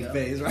Amadi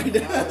phase right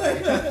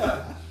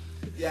now.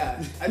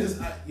 Yeah,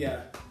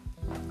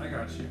 I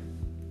got you.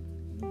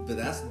 But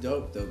that's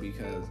dope though,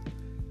 because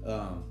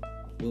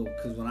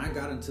because when I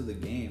got into the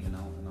game and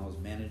I was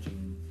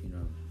managing,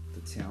 the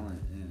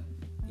talent and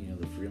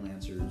the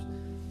freelancers,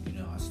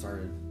 I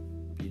started,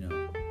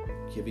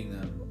 giving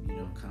them,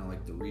 kind of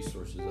like the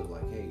resources of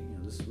like, hey,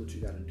 this is what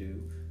you got to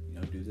do.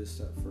 Do this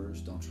step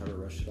first. Don't try to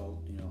rush it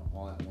all,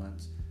 all at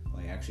once.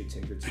 Like, actually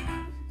take your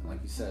time. And like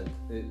you said,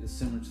 it's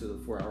similar to the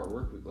 4 Hour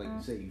Workweek. Like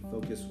you say, you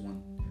focus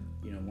one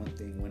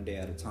thing one day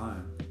at a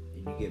time,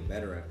 and you get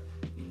better at it.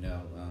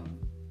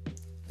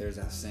 There's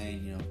that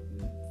saying,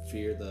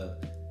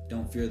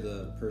 don't fear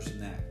the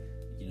person that,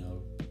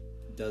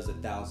 does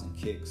 1,000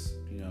 kicks,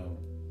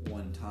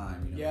 one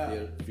time.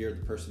 Fear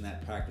the person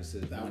that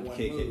practices that one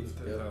kick it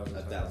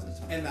 1,000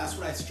 times. And that's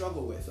what I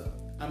struggle with.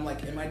 I'm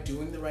like, am I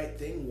doing the right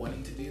thing,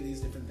 wanting to do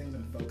these different things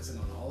and focusing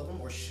on all of them,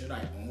 or should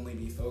I only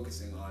be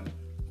focusing on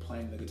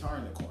playing the guitar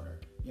in the corner?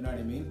 You know what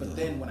I mean? But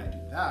then when I do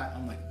that,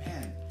 I'm like,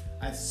 man,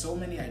 I have so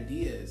many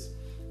ideas,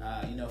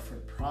 for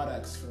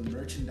products, for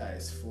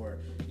merchandise, for,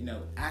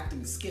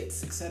 acting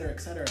skits, et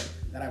cetera,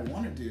 that I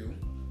want to do.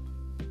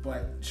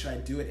 But should I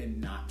do it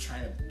and not try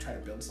to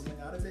build something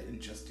out of it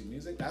and just do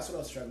music? That's what I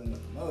was struggling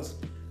with the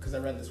most, because I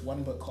read this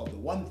one book called The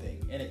One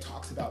Thing, and it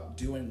talks about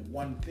doing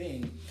one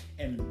thing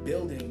and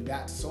building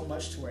that so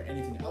much to where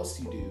anything else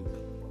you do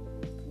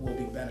will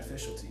be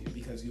beneficial to you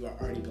because you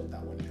already built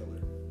that one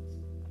pillar.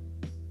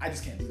 I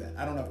just can't do that.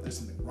 I don't know if there's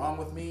something wrong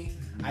with me.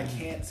 I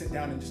can't sit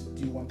down and just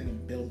do one thing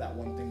and build that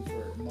one thing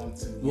for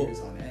months and years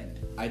on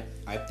end.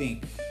 I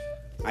think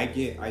I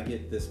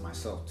get this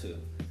myself too.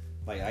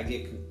 Like I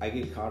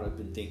get caught up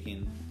in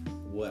thinking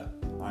what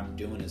I'm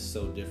doing is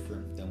so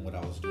different than what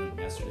I was doing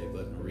yesterday,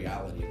 but in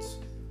reality,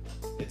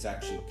 it's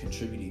actually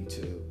contributing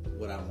to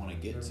what I want to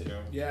get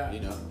to. Yeah.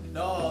 You know?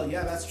 No,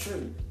 yeah, that's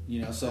true.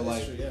 You know, so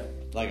That's true, yeah.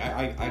 like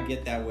I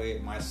get that way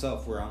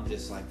myself, where I'm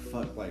just like,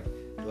 fuck, like,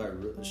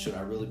 should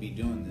I really be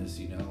doing this?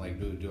 You know, like,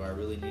 do I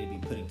really need to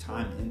be putting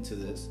time into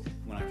this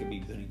when I could be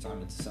putting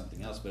time into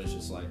something else? But it's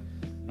just like,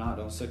 nah,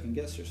 don't second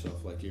guess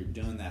yourself. Like, you're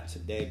doing that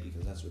today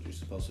because that's what you're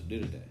supposed to do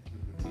today.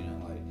 You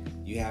know, like,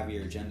 you have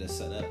your agenda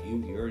set up.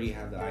 You already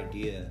have the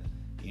idea.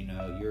 You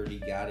know, you already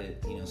got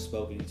it. You know,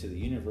 spoken into the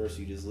universe.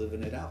 You just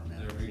living it out now.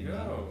 There we go.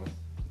 Know?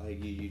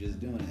 Like you just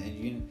doing it, and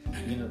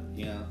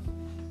you know,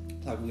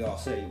 like we all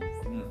say,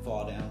 we're gonna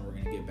fall down, we're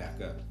gonna get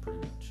back up, pretty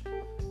much.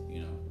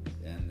 You know,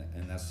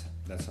 and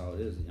that's how it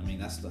is. I mean,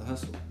 that's the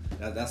hustle.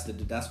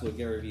 That's what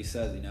Gary Vee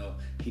says. You know,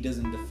 he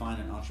doesn't define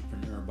an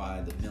entrepreneur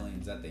by the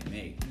millions that they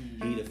make.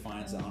 He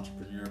defines an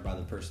entrepreneur by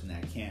the person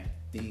that can't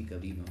think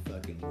of even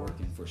fucking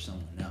working for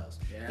someone else.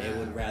 Yeah, they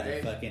would rather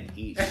fucking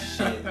eat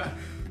shit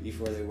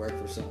before they work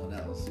for someone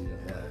else. You know,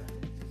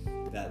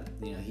 like, that,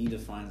 you know, he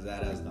defines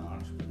that as the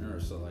entrepreneur.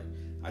 So like,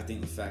 I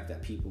think the fact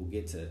that people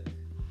get to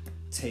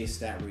taste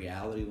that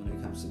reality when it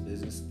comes to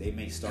business, they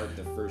may start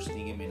the first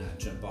thing, it may not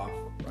jump off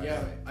right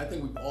away. I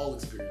think we've all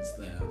experienced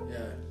that.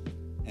 Yeah.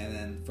 And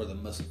then for the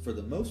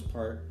most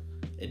part,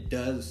 it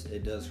does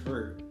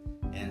hurt,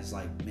 and it's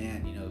like,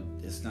 man, you know,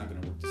 it's not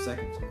gonna work the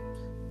second time.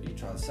 But you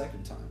try the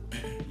second time,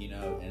 you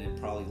know, and it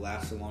probably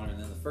lasts longer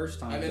than the first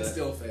time. And it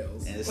still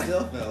fails. And it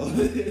still fails.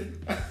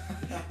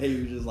 And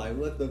you're just like,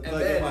 what the fuck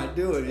am I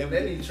doing? And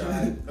then you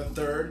try a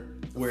third,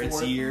 where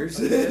fourth, it's years,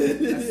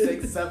 a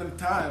sixth, seventh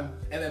time,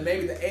 and then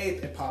maybe the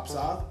 8th it pops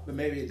off, but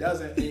maybe it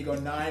doesn't, and you go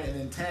 9 and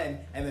then 10,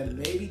 and then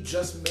maybe,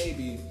 just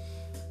maybe,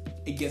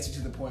 it gets you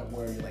to the point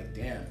where you're like,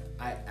 damn,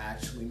 I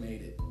actually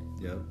made it.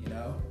 Yep. You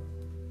know?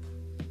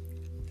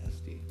 That's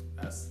deep.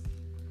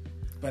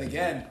 But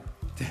again,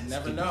 you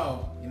never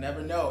know. You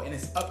never know, and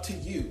it's up to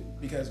you,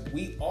 because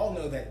we all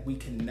know that we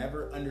can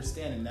never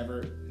understand and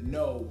never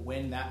know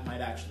when that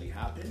might actually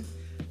happen,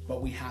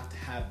 but we have to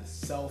have the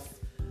self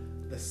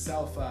what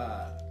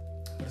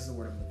is the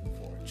word I'm looking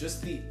for?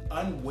 Just the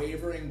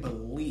unwavering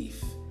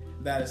belief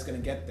that it's gonna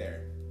get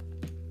there,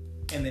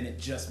 and then it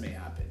just may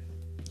happen.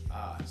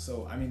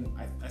 So I mean,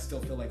 I still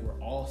feel like we're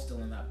all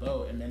still in that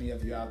boat, and many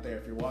of you out there,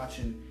 if you're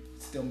watching,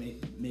 still may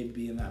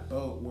be in that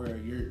boat where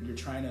you're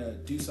trying to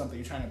do something,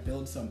 you're trying to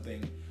build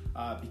something,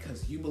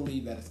 because you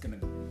believe that it's gonna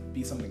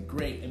be something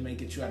great. It may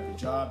get you out of a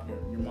job,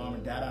 your mom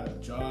and dad out of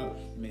a job.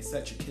 You may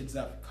set your kids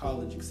up for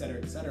college,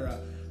 etc.,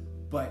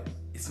 but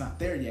it's not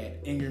there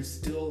yet, and you're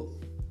still,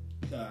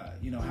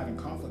 having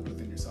conflict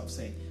within yourself,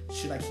 saying,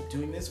 should I keep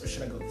doing this or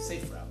should I go the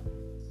safe route?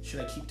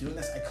 Should I keep doing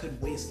this? I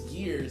could waste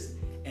years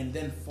and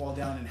then fall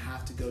down and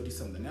have to go do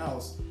something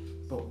else.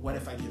 But what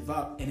if I give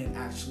up and it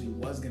actually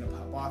was gonna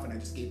pop off and I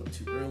just gave up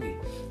too early?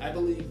 I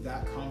believe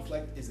that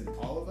conflict is in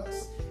all of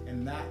us,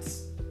 and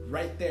that's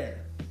right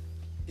there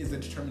is the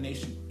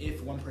determination.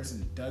 If one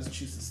person does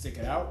choose to stick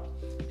it out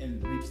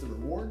and reaps the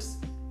rewards,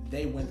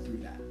 they went through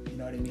that. You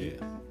know what I mean?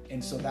 Yeah.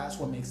 And so that's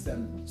what makes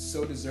them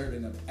so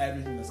deserving of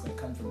everything that's going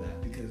to come from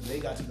that, because they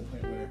got to the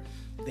point where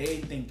they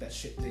think that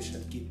they should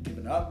have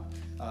given up,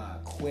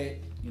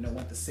 quit,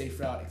 went the safe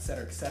route,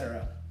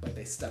 etc., but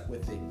they stuck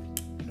with it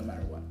no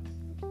matter what.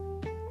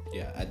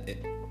 Yeah,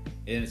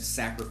 it's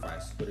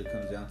sacrifice. What it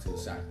comes down to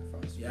is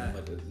sacrifice. Yeah.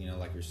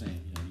 Like you're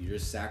saying, you're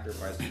just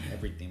sacrificing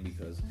everything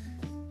because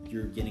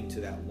you're getting to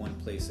that one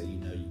place that you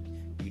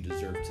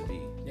deserve to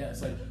be. Yeah,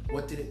 it's like,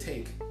 what did it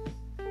take?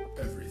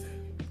 Everything.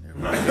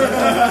 Everything.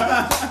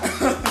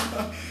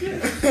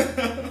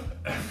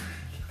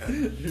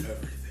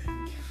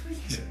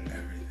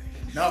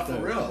 No, for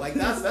real. Like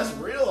that's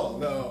real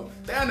though.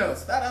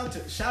 Thanos.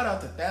 Shout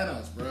out to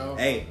Thanos, bro.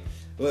 Hey,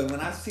 but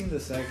when I seen the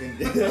second,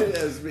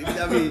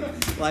 I mean,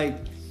 like,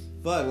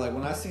 fuck, like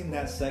when I seen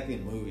that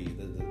second movie,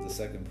 the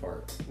second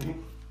part,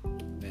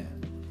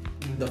 man,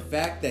 the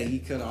fact that he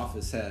cut off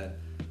his head,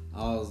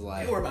 I was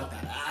like, they were about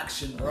that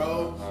action,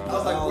 bro. I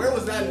was like, where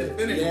was that in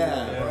Infinity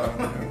War,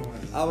 bro?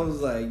 I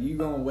was like, you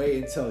gonna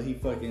wait until he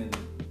fucking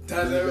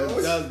does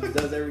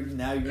everything?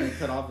 Now you're gonna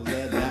cut off his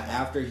head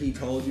after he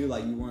told you,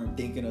 like, you weren't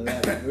thinking of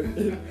that.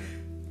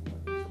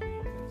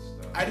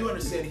 I do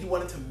understand. He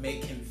wanted to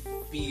make him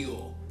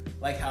feel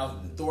like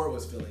how Thor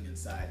was feeling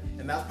inside,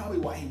 and that's probably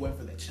why he went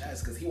for the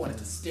chest, because he wanted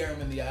to stare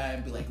him in the eye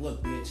and be like,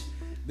 look, bitch,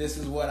 this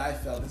is what I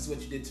felt. This is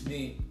what you did to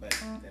me. But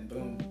then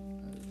boom.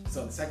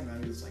 So the second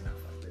time he was like, no,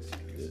 fuck this.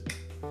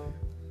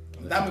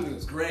 That movie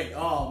was great.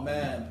 Oh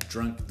man.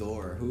 Drunk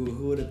Thor. Who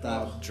would have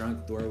thought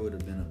Drunk Thor would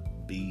have been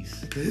a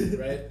beast?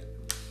 Right?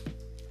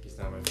 He's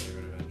not my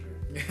favorite Avenger.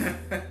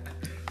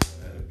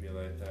 It'd be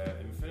like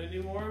that. Infinity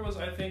War was,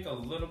 I think, a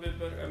little bit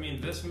better. I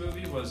mean, this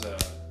movie was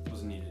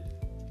needed.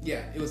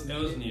 Yeah, it was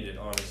needed,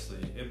 honestly.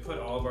 It put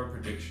all of our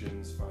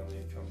predictions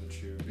finally come to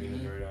true. Being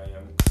the nerd I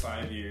am,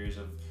 5 years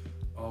of,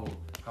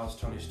 how's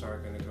Tony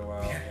Stark gonna go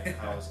out, and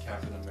how is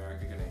Captain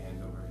America gonna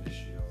hand over his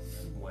shield,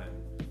 and when?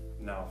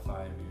 Now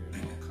 5 years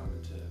will come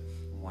into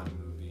one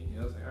movie.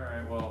 I was like, all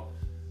right, well,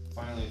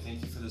 finally,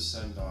 thank you for the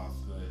send off,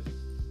 but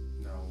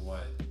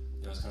what.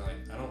 You know, it's kind of like,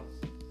 I don't,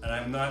 and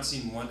I've not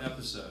seen one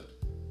episode.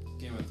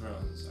 Game of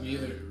Thrones. Me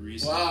either.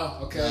 Recently. Wow.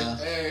 Okay.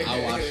 Hey.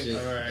 I watched it.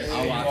 All right.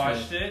 I You watched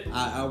watched it?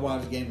 I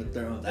watched Game of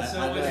Thrones. So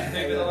what did you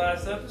think of the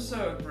last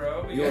episode,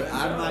 bro?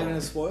 I'm not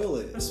gonna spoil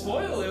it.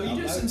 Spoil it. You I'm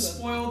just not-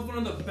 spoiled one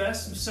of the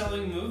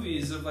best-selling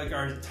movies of like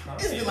our time.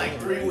 It's been like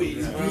 3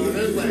 weeks, bro. Yeah.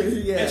 There's like,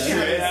 It's true.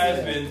 It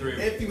has been 3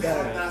 weeks. if you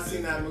have not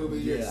seen that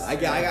movie, you're Yeah, I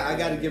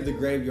got to give the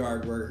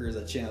graveyard workers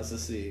a chance to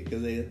see it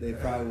because they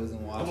probably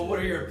wasn't watching. But what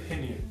are your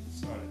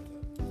opinions on it?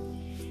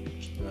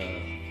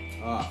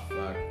 Fuck.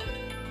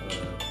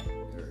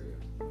 There we go.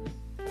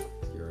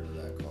 Get rid of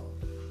that call.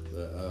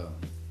 But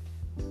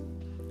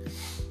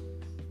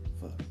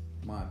fuck.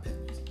 My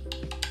opinions.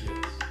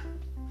 Yes.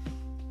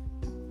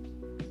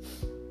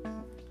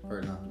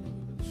 Or not the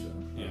movie, but the show.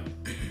 Yeah.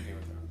 Game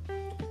of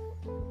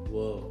Thrones.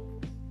 Well,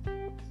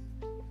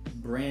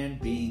 Bran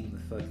being the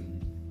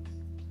fucking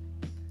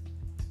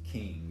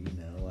king, you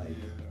know, like.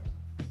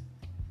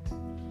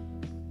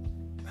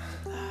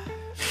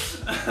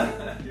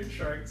 You're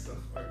trying so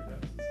hard now.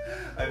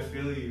 I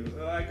feel you.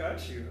 Oh, I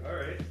got you. All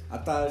right. I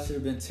thought it should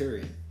have been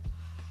Tyrion.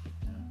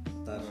 I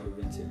thought it should have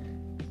been Tyrion.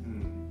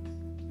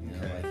 You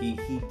know, like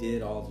he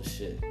did all the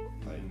shit.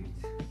 Like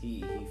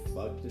he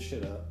fucked the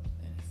shit up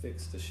and he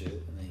fixed the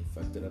shit and then he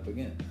fucked it up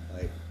again.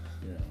 Like,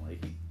 you know,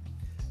 like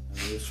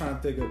he was trying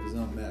to pick up his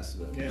own mess,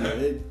 but you know,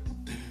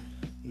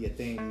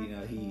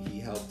 he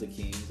helped the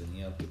kings and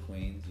he helped the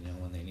queens, you know,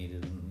 when they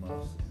needed him the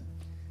most.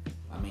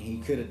 I mean, he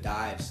could have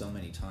died so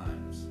many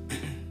times.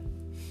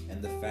 And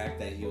the fact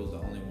that he was the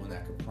only one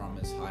that could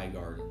promise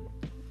Highgarden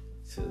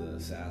to the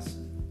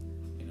assassin,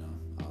 you know,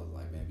 I was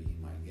like, maybe he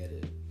might get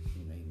it.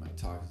 You know, he might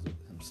talk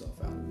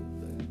himself out of it.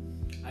 But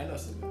I know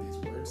some of these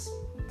words.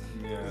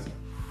 Yeah.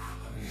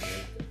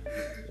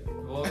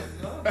 Well,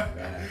 no.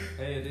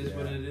 Hey, it is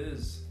what it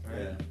is. Right?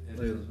 yeah, It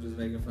look, is. just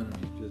making fun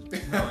of me.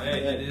 Just No,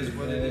 hey, it is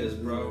what it is,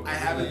 bro. I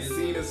haven't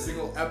seen a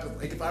single episode.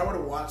 Like, if I were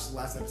to watch the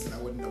last episode, I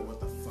wouldn't know what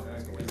the fuck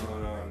is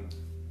going on.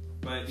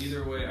 But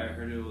either way, I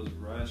heard it was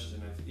rushed,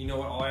 and you know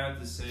what? All I have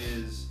to say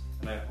is,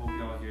 and I hope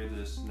y'all hear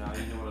this. Now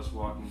you know what us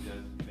Walking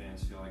Dead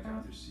fans feel like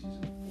after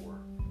season 4.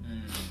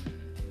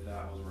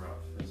 That was rough.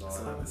 That's all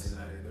So I I have haven't to seen say.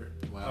 that either.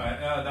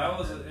 wow. That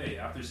was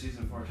after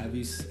season 4. Have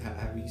you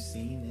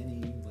seen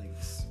any like?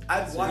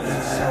 I've watched a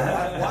show.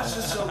 I've watched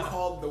a show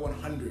called The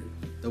 100.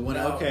 The one?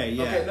 No. Okay,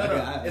 yeah. Okay, no.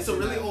 I It's a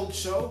really old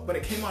show, but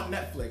it came on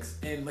Netflix,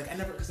 and like I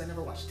never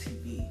watched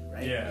TV,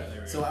 right? Yeah,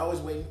 there we So go. I always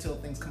wait until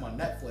things come on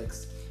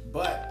Netflix.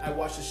 But I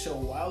watched a show a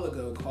while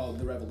ago called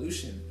The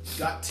Revolution.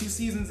 Got 2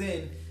 seasons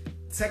in.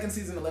 Second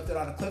season, I left it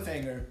on a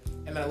cliffhanger,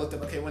 and then I looked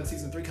up, okay, when's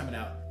season 3 coming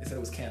out? They said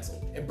it was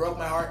canceled. It broke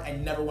my heart. I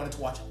never wanted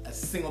to watch a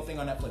single thing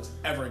on Netflix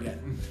ever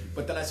again.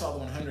 But then I saw The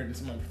 100, and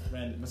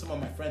some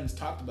of my friends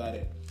talked about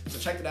it. So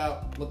I checked it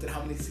out, looked at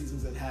how many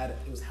seasons it had.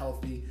 It was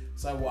healthy,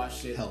 so I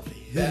watched it.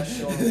 Healthy. Best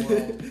show in the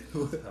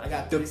world. I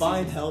got 3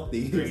 Define seasons.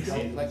 healthy. 3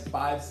 seasons, like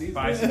 5 seasons.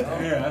 5 seasons. Oh,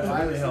 Yeah, that's 5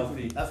 really seasons.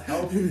 healthy. That's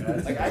healthy.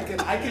 Like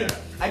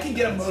I can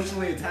get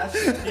emotionally attached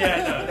to it.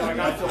 Yeah, no. You know, I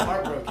got feel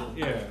heartbroken.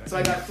 Yeah. So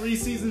I got 3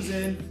 seasons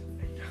in.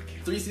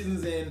 3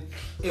 seasons in,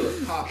 it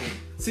was popping.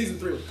 Season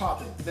 3 was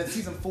popping. Then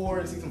season 4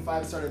 and season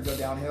 5 started to go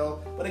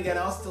downhill. But again,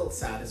 I was still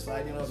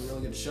satisfied. You know, it was a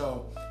really good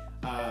show.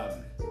 That's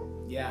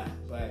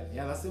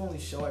the only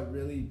show I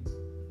really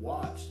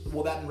watched.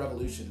 Well, that and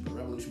Revolution. But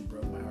Revolution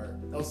broke my heart.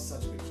 That was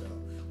such a good show.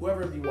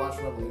 Whoever of you watched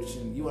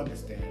Revolution, you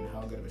understand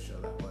how good of a show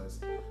that was.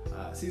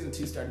 Season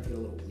 2 started to get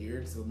a little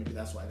weird, so maybe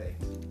that's why they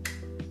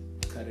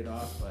cut it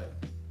off. But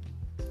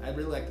I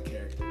really like the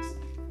characters.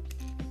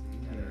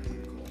 And they're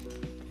really cool.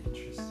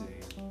 Interesting.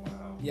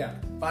 Wow. Yeah,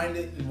 find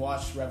it and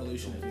watch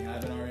Revolution if you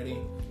haven't already.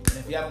 And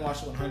if you haven't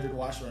watched 100,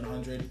 watch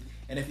 100.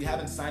 And if you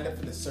haven't signed up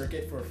for the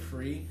circuit for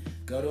free,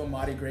 go to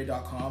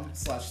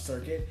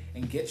AmadiGray.com/circuit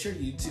and get your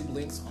YouTube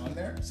links on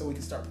there so we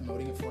can start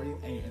promoting it for you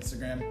and your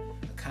Instagram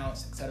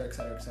accounts, etc.,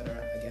 etc.,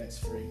 etc. Again, it's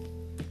free.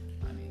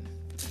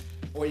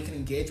 Or you can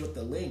engage with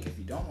the link if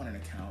you don't want an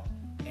account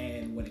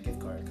and win a gift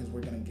card, because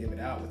we're going to give it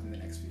out within the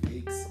next few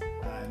weeks.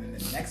 And then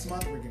the next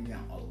month, we're giving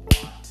out a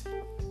lot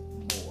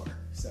more.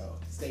 So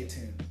stay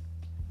tuned.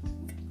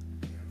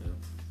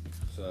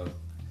 So,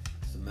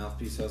 it's the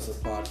Mouthpiece Hustle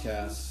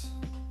Podcast.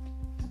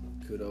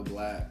 Kudo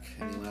Black.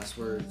 Any last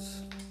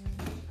words?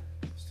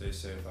 Stay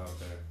safe out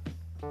there.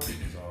 That's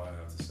all I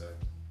have to say.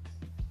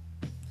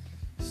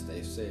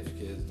 Stay safe,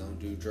 kids. Don't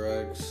do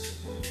drugs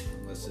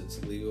unless it's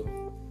legal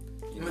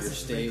in your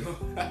state.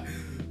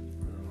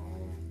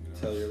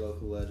 Tell your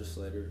local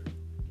legislator,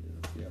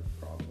 if you have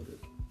a problem with it.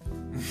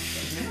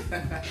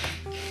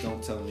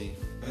 Don't tell me.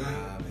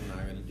 I'm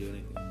not going to do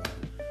anything about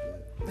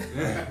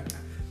it.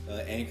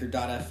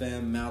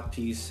 Anchor.fm,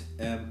 Mouthpiece,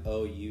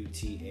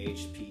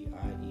 MOUTHPIECE, if you don't know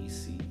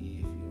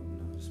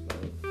how to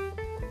spell it.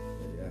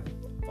 But yeah,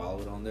 follow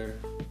it on there.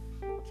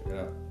 Check it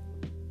out.